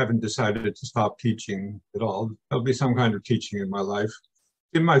I haven't decided to stop teaching at all. There'll be some kind of teaching in my life.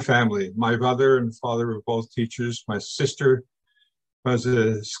 In my family, my mother and father were both teachers. My sister was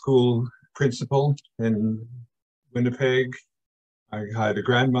a school principal in Winnipeg. I had a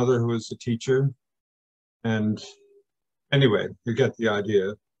grandmother who was a teacher. And anyway, you get the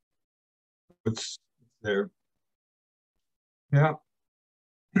idea. It's there. Yeah.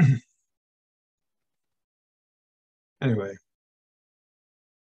 Anyway.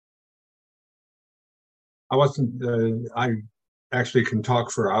 I actually can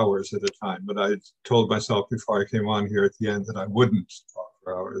talk for hours at a time, but I told myself before I came on here at the end that I wouldn't talk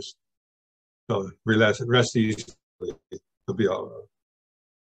for hours. So rest easily, it'll be all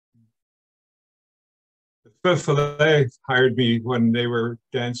right. Filet hired me when they were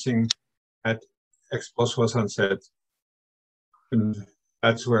dancing at Expo Sunset, and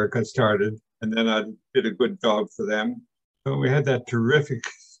that's where it got started. And then I did a good job for them. So we had that terrific,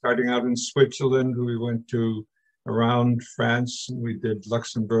 starting out in Switzerland, we went to around France, we did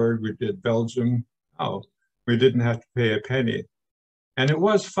Luxembourg, we did Belgium. Oh, we didn't have to pay a penny. And it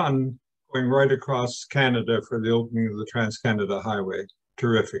was fun going right across Canada for the opening of the Trans-Canada Highway.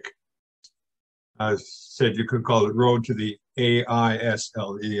 Terrific. I said you could call it Road to the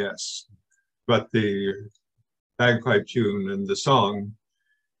AISLES, but the bagpipe tune and the song,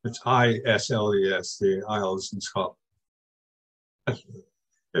 it's ISLES, the Isles in Scotland.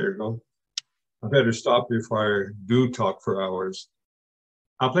 There you go. I better stop before I do talk for hours.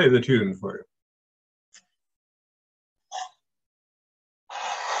 I'll play the tune for you.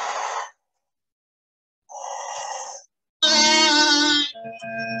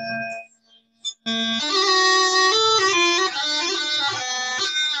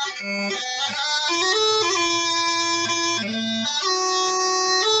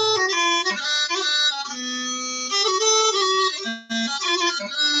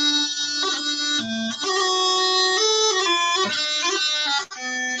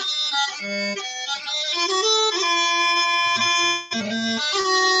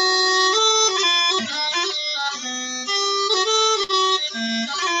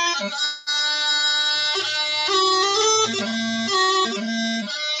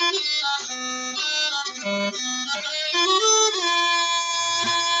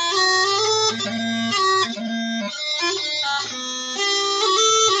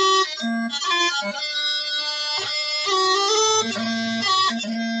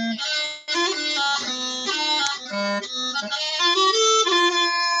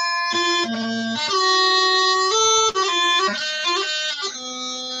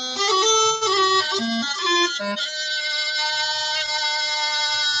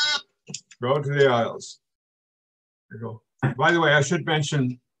 Road to the Isles. There you go. By the way, I should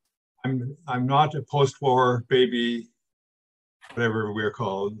mention, I'm not a post-war baby, whatever we're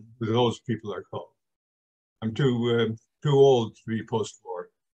called, those people are called. I'm too old to be post-war.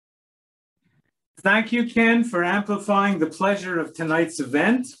 Thank you, Ken, for amplifying the pleasure of tonight's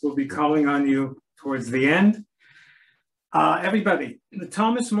event. We'll be calling on you towards the end. Everybody, the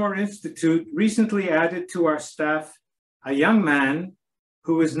Thomas More Institute recently added to our staff a young man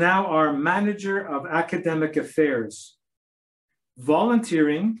who is now our Manager of Academic Affairs,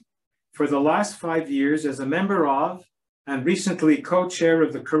 volunteering for the last 5 years as a member of and recently co-chair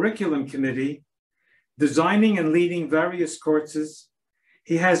of the Curriculum Committee, designing and leading various courses.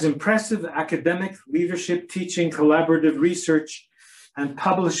 He has impressive academic leadership, teaching, collaborative research, and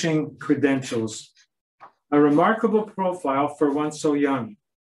publishing credentials. A remarkable profile for one so young.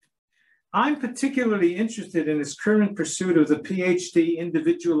 I'm particularly interested in his current pursuit of the PhD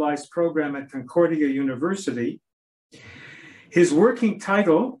individualized program at Concordia University. His working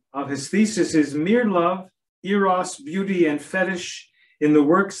title of his thesis is Mere Love, Eros, Beauty, and Fetish in the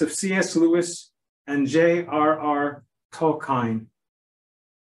Works of C.S. Lewis and J.R.R. Tolkien.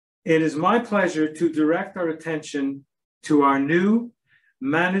 It is my pleasure to direct our attention to our new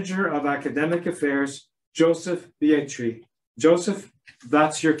Manager of Academic Affairs, Joseph Vietri. Joseph,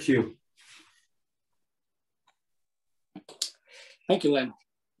 that's your cue. Thank you, Len.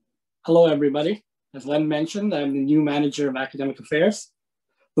 Hello, everybody. As Len mentioned, I'm the new Manager of Academic Affairs.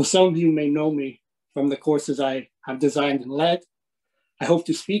 Though some of you may know me from the courses I have designed and led, I hope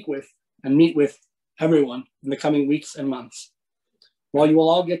to speak with and meet with everyone in the coming weeks and months. While you will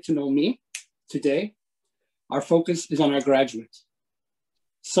all get to know me today, our focus is on our graduates.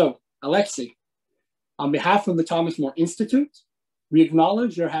 So, Alexis, on behalf of the Thomas More Institute, we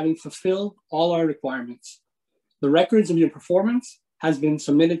acknowledge your having fulfilled all our requirements. The records of your performance has been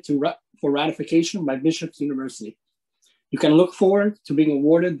submitted for ratification by Bishop's University. You can look forward to being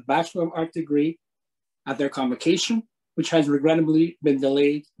awarded the Bachelor of Art degree at their convocation, which has regrettably been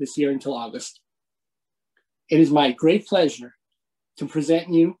delayed this year until August. It is my great pleasure to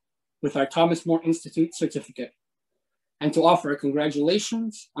present you with our Thomas More Institute certificate and to offer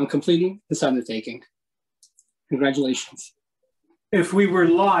congratulations on completing this undertaking. Congratulations. If we were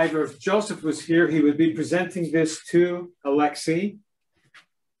live, or if Joseph was here, he would be presenting this to Alexis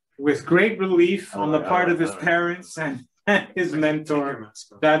with great relief on the part of his parents and his mentor.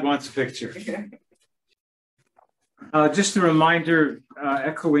 Dad wants a picture. Just a reminder,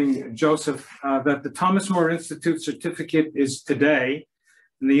 echoing Joseph, that the Thomas More Institute certificate is today,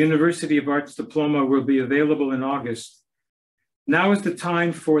 and the University of Arts diploma will be available in August. Now is the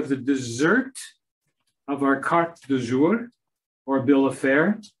time for the dessert of our carte du jour, or bill of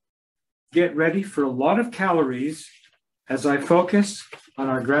fare. Get ready for a lot of calories as I focus on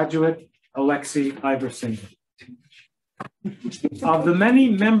our graduate, Alexis Iversen. Of the many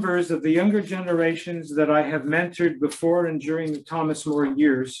members of the younger generations that I have mentored before and during the Thomas More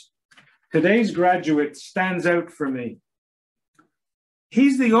years, today's graduate stands out for me.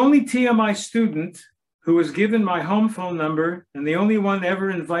 He's the only TMI student who was given my home phone number and the only one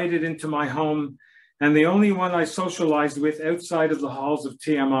ever invited into my home and the only one I socialized with outside of the halls of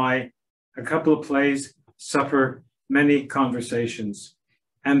TMI, a couple of plays, supper, many conversations.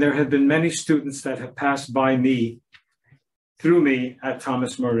 And there have been many students that have passed by me, through me at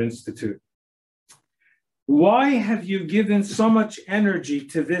Thomas More Institute. Why have you given so much energy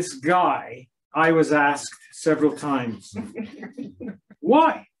to this guy? I was asked several times.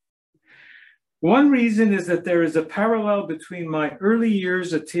 Why? One reason is that there is a parallel between my early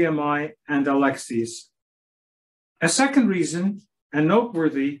years at TMI and Alexis. A second reason, and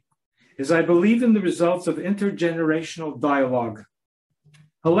noteworthy, is I believe in the results of intergenerational dialogue.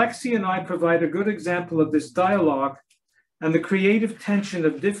 Alexis and I provide a good example of this dialogue and the creative tension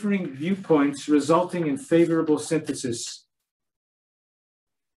of differing viewpoints resulting in favorable synthesis.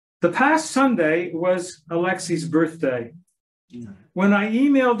 The past Sunday was Alexis' birthday. When I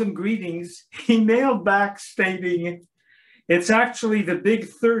emailed him greetings, he mailed back stating, "It's actually the big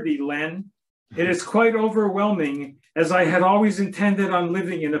 30, Len. It is quite overwhelming, as I had always intended on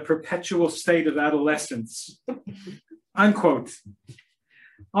living in a perpetual state of adolescence." Unquote.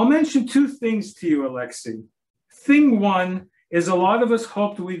 I'll mention two things to you, Alexis. Thing one is a lot of us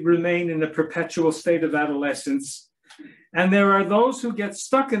hoped we'd remain in a perpetual state of adolescence, and there are those who get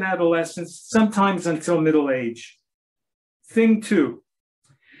stuck in adolescence, sometimes until middle age. Thing two,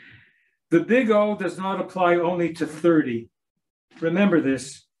 the big O does not apply only to 30. Remember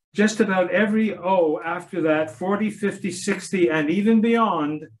this, just about every O after that, 40, 50, 60, and even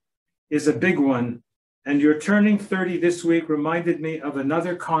beyond is a big one. And your turning 30 this week reminded me of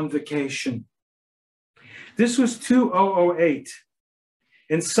another convocation. This was 2008.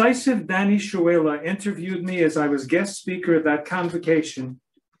 Incisive Danny Shuela interviewed me as I was guest speaker at that convocation,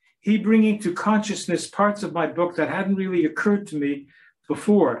 he bringing to consciousness parts of my book that hadn't really occurred to me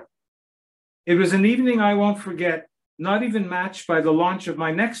before. It was an evening I won't forget, not even matched by the launch of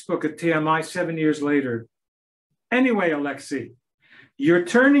my next book at TMI 7 years later. Anyway, Alexis, your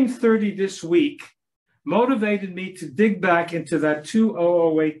turning 30 this week motivated me to dig back into that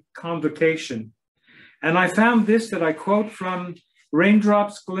 2008 convocation. And I found this that I quote from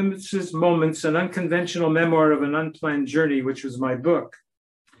Raindrops, Glimpses, Moments, an Unconventional Memoir of an Unplanned Journey, which was my book.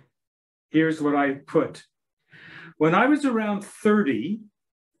 Here's what I put. When I was around 30,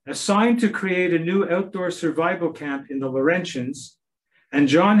 assigned to create a new outdoor survival camp in the Laurentians, And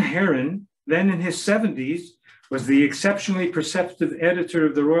John Heron, then in his 70s, was the exceptionally perceptive editor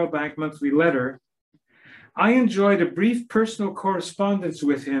of the Royal Bank Monthly Letter, I enjoyed a brief personal correspondence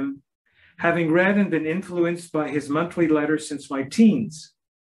with him, having read and been influenced by his monthly letter since my teens.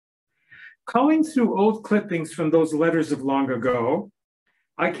 Culling through old clippings from those letters of long ago,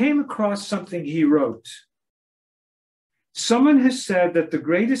 I came across something he wrote. Someone has said that the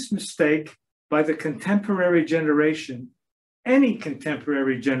greatest mistake by the contemporary generation, any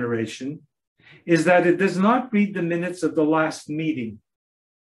contemporary generation, is that it does not read the minutes of the last meeting.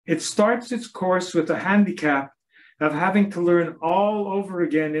 It starts its course with the handicap of having to learn all over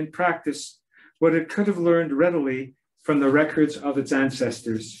again in practice what it could have learned readily from the records of its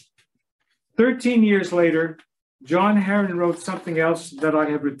ancestors. 13 years later, John Heron wrote something else that I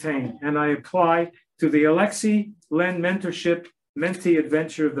have retained, and I apply to the Alexis Len mentorship mentee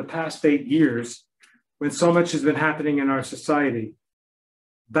adventure of the past 8 years, when so much has been happening in our society.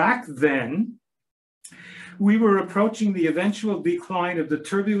 Back then, we were approaching the eventual decline of the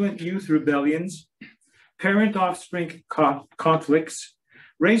turbulent youth rebellions, parent-offspring conflicts,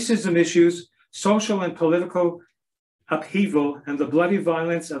 racism issues, social and political upheaval, and the bloody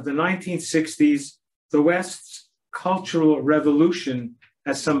violence of the 1960s, the West's cultural revolution,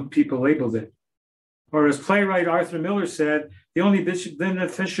 as some people labeled it. Or as playwright Arthur Miller said, the only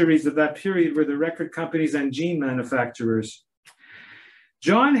beneficiaries of that period were the record companies and jean manufacturers.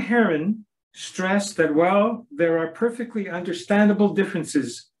 John Heron stressed that while there are perfectly understandable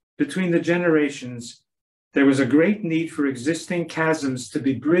differences between the generations, there was a great need for existing chasms to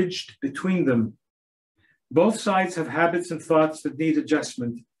be bridged between them. Both sides have habits and thoughts that need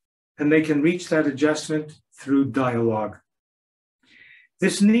adjustment, and they can reach that adjustment through dialogue.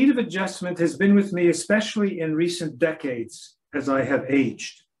 This need of adjustment has been with me, especially in recent decades, as I have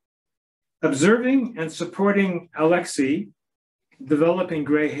aged. Observing and supporting Alexis, developing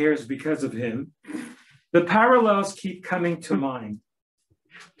gray hairs because of him, the parallels keep coming to mind.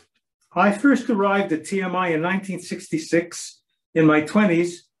 I first arrived at TMI in 1966 in my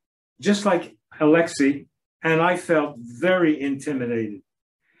 20s, just like Alexis, and I felt very intimidated.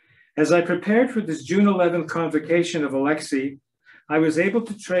 As I prepared for this June 11th convocation of Alexis, I was able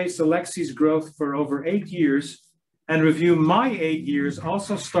to trace Alexis' growth for over 8 years and review my 8 years,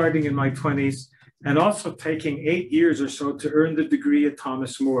 also starting in my 20s, and also taking 8 years or so to earn the degree at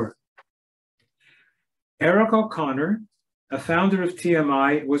Thomas More. Eric O'Connor, a founder of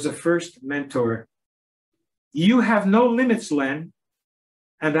TMI, was a first mentor. You have no limits, Len.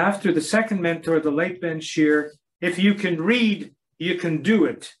 And after the second mentor, the late Ben Shear, if you can read, you can do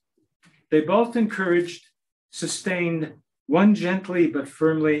it. They both encouraged, sustained, one gently but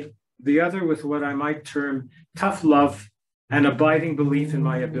firmly, the other with what I might term tough love and abiding belief in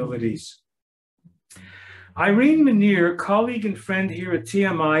my abilities. Irene Manier, colleague and friend here at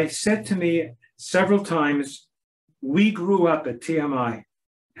TMI, said to me several times, we grew up at TMI,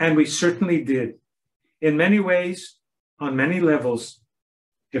 and we certainly did. In many ways, on many levels.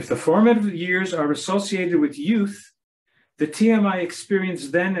 If the formative years are associated with youth, the TMI experience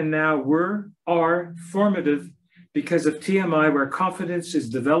then and now are formative because of TMI, where confidence is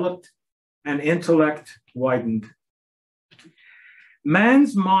developed and intellect widened.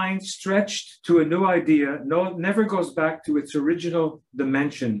 Man's mind stretched to a new idea never goes back to its original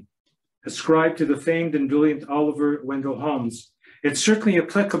dimension, ascribed to the famed and brilliant Oliver Wendell Holmes. It's certainly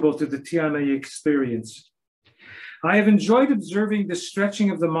applicable to the TMI experience. I have enjoyed observing the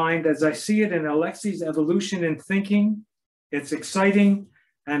stretching of the mind as I see it in Alexis' evolution in thinking. It's exciting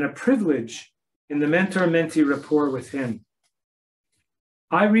and a privilege in the mentor-mentee rapport with him.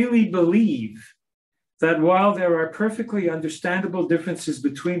 I really believe that while there are perfectly understandable differences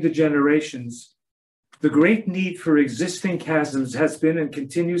between the generations, the great need for existing chasms has been and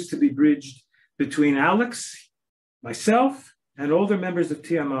continues to be bridged between Alex, myself, and older members of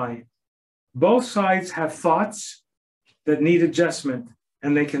TMI. Both sides have thoughts that need adjustment,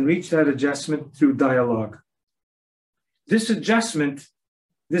 and they can reach that adjustment through dialogue. This adjustment,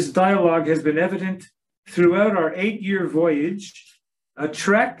 this dialogue has been evident throughout our 8-year voyage, a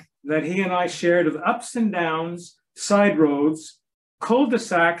trek that he and I shared of ups and downs, side roads,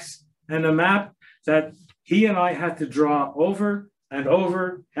 cul-de-sacs, and a map that he and I had to draw over and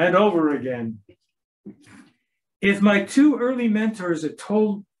over and over again. If my two early mentors at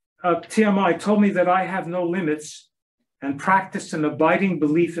TMI told me that I have no limits and practiced an abiding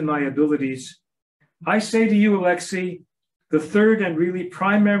belief in my abilities, I say to you, Alexis, the third and really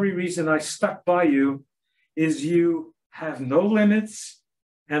primary reason I stuck by you is you have no limits,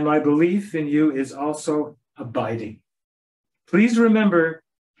 and my belief in you is also abiding. Please remember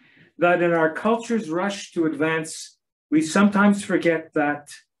that in our culture's rush to advance We sometimes forget that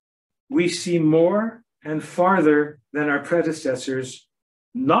we see more and farther than our predecessors,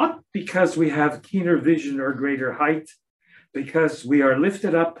 not because we have keener vision or greater height, because we are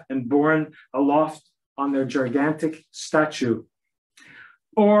lifted up and borne aloft on their gigantic statue.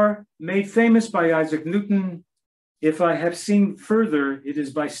 Or made famous by Isaac Newton, if I have seen further, it is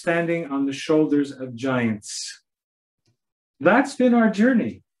by standing on the shoulders of giants. That's been our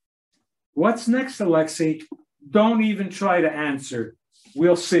journey. What's next, Alexi? Don't even try to answer.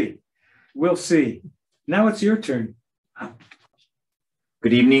 We'll see. We'll see. Now it's your turn.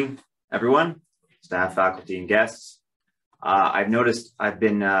 Good evening, everyone, staff, faculty, and guests. I've noticed I've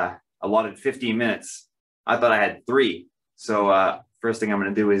been allotted 15 minutes. I thought I had 3. So first thing I'm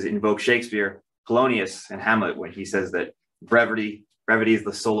going to do is invoke Shakespeare, Polonius, and Hamlet when he says that brevity is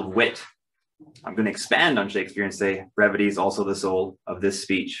the soul of wit. I'm going to expand on Shakespeare and say brevity is also the soul of this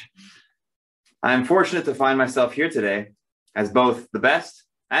speech. I'm fortunate to find myself here today as both the best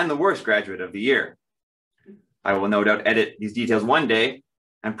and the worst graduate of the year. I will no doubt edit these details one day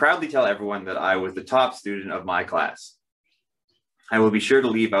and proudly tell everyone that I was the top student of my class. I will be sure to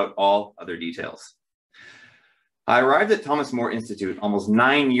leave out all other details. I arrived at Thomas More Institute almost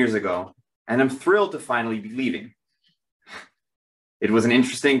 9 years ago, and I'm thrilled to finally be leaving. It was an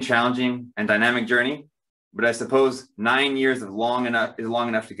interesting, challenging, and dynamic journey, but I suppose 9 years is long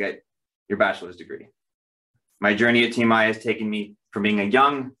enough to get your bachelor's degree. My journey at TMI has taken me from being a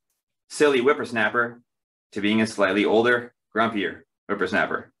young, silly whippersnapper to being a slightly older, grumpier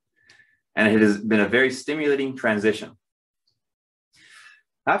whippersnapper. And it has been a very stimulating transition.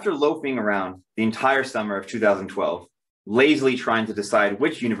 After loafing around the entire summer of 2012, lazily trying to decide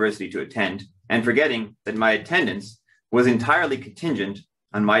which university to attend and forgetting that my attendance was entirely contingent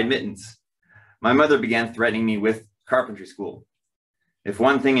on my admittance, my mother began threatening me with carpentry school. If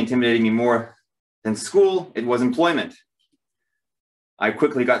one thing intimidated me more than school, it was employment. I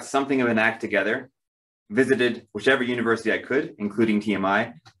quickly got something of an act together, visited whichever university I could, including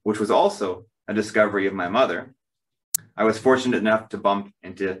TMI, which was also a discovery of my mother. I was fortunate enough to bump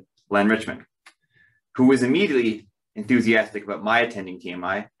into Len Richmond, who was immediately enthusiastic about my attending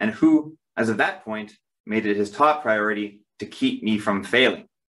TMI and who, as of that point, made it his top priority to keep me from failing,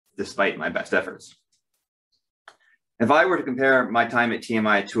 despite my best efforts. If I were to compare my time at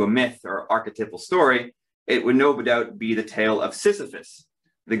TMI to a myth or archetypal story, it would no doubt be the tale of Sisyphus,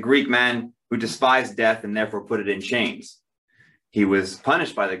 the Greek man who despised death and therefore put it in chains. He was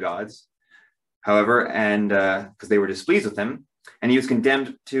punished by the gods, however, and because they were displeased with him, and he was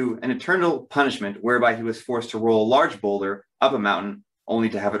condemned to an eternal punishment whereby he was forced to roll a large boulder up a mountain only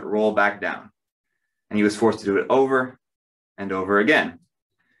to have it roll back down. And he was forced to do it over and over again.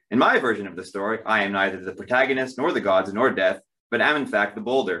 In my version of the story, I am neither the protagonist nor the gods nor death, but am in fact the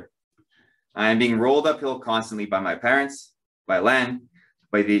boulder. I am being rolled uphill constantly by my parents, by Len,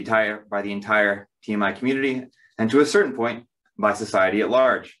 by the entire TMI community, and to a certain point, by society at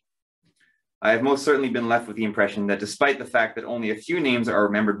large. I have most certainly been left with the impression that despite the fact that only a few names are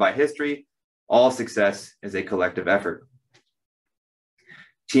remembered by history, all success is a collective effort.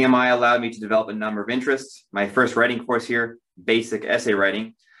 TMI allowed me to develop a number of interests. My first writing course here, basic essay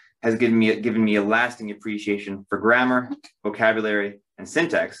writing, has given me a lasting appreciation for grammar, vocabulary, and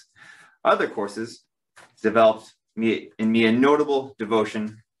syntax. Other courses developed in me a notable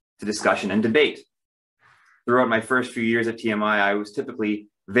devotion to discussion and debate. Throughout my first few years at TMI, I was typically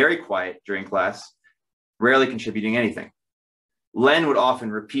very quiet during class, rarely contributing anything. Len would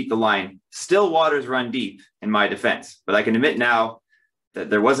often repeat the line, "Still waters run deep," in my defense, but I can admit now that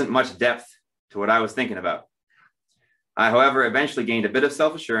there wasn't much depth to what I was thinking about. I, however, eventually gained a bit of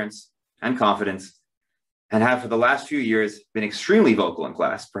self-assurance and confidence and have for the last few years been extremely vocal in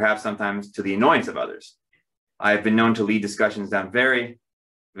class, perhaps sometimes to the annoyance of others. I have been known to lead discussions down very,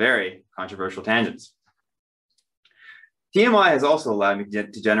 very controversial tangents. TMI has also allowed me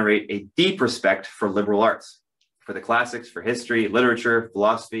to generate a deep respect for liberal arts, for the classics, for history, literature,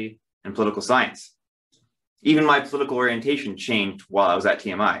 philosophy, and political science. Even my political orientation changed while I was at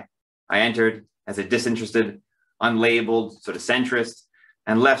TMI. I entered as a disinterested, unlabeled, sort of centrist,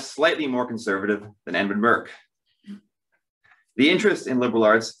 and left slightly more conservative than Edmund Burke. The interest in liberal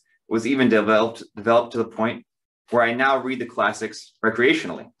arts was even developed to the point where I now read the classics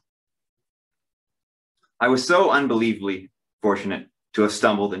recreationally. I was so unbelievably fortunate to have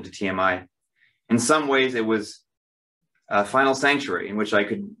stumbled into TMI. In some ways, it was a final sanctuary in which I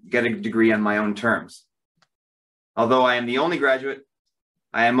could get a degree on my own terms. Although I am the only graduate,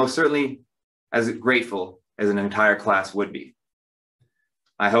 I am most certainly as grateful as an entire class would be.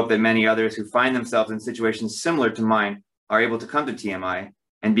 I hope that many others who find themselves in situations similar to mine are able to come to TMI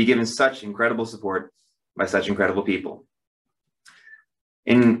and be given such incredible support by such incredible people.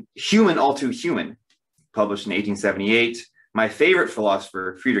 In Human All Too Human, published in 1878, my favorite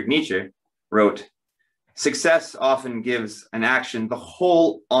philosopher, Friedrich Nietzsche, wrote, "Success often gives an action the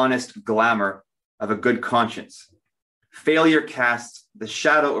whole honest glamour of a good conscience. Failure casts the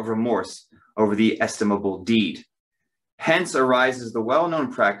shadow of remorse over the estimable deed. Hence arises the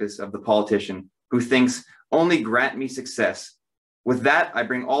well-known practice of the politician who thinks, only grant me success. With that, I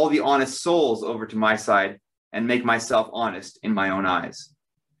bring all the honest souls over to my side and make myself honest in my own eyes."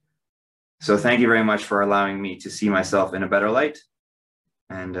 So thank you very much for allowing me to see myself in a better light.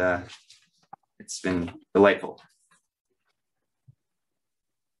 And it's been delightful.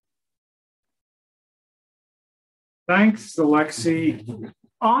 Thanks, Alexis.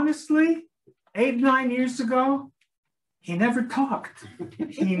 Honestly, 8, 9 years ago, he never talked.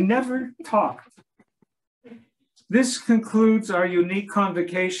 He never talked. This concludes our unique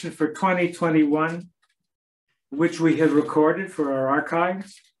convocation for 2021, which we have recorded for our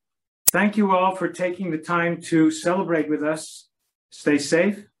archives. Thank you all for taking the time to celebrate with us. Stay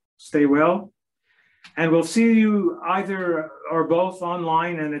safe, stay well, and we'll see you either or both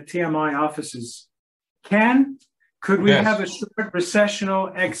online and at TMI offices. Ken, could we have a short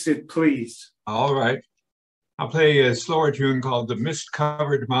recessional exit, please? All right. I'll play a slower tune called The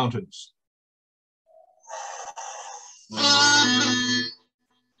Mist-Covered Mountains.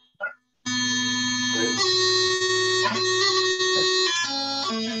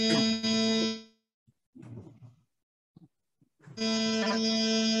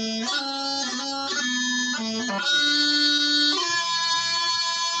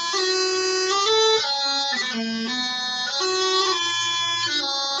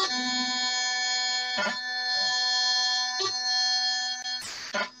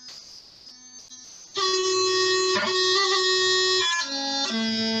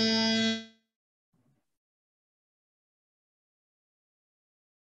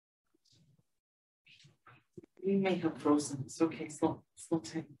 We may have frozen. It's okay. It's not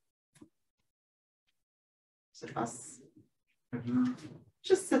time. So us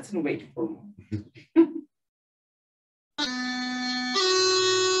just sit and wait for a moment.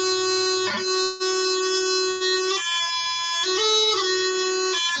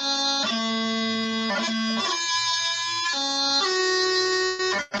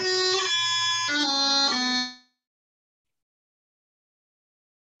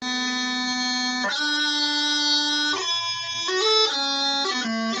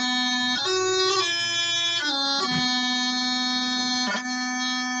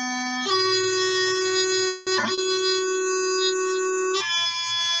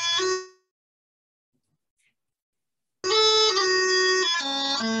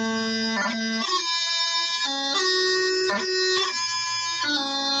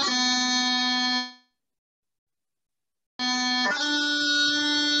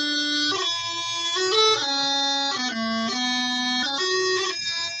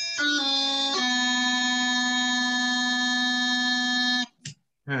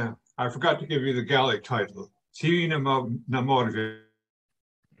 Yeah, I forgot to give you the Gaelic title. Dina Morvina.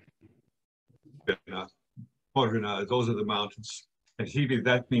 Morvina, those are the mountains. And Hebe,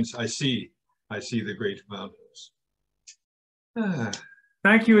 that means I see the great mountains.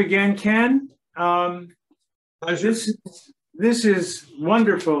 Thank you again, Ken. This is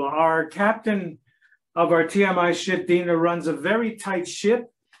wonderful. Our captain of our TMI ship, Dina, runs a very tight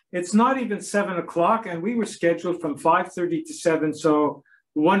ship. It's not even 7 o'clock, and we were scheduled from 5:30 to 7, so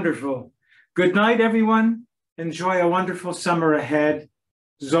wonderful. Good night, everyone. Enjoy a wonderful summer ahead.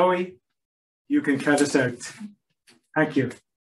 Zoe, you can cut us out. Thank you.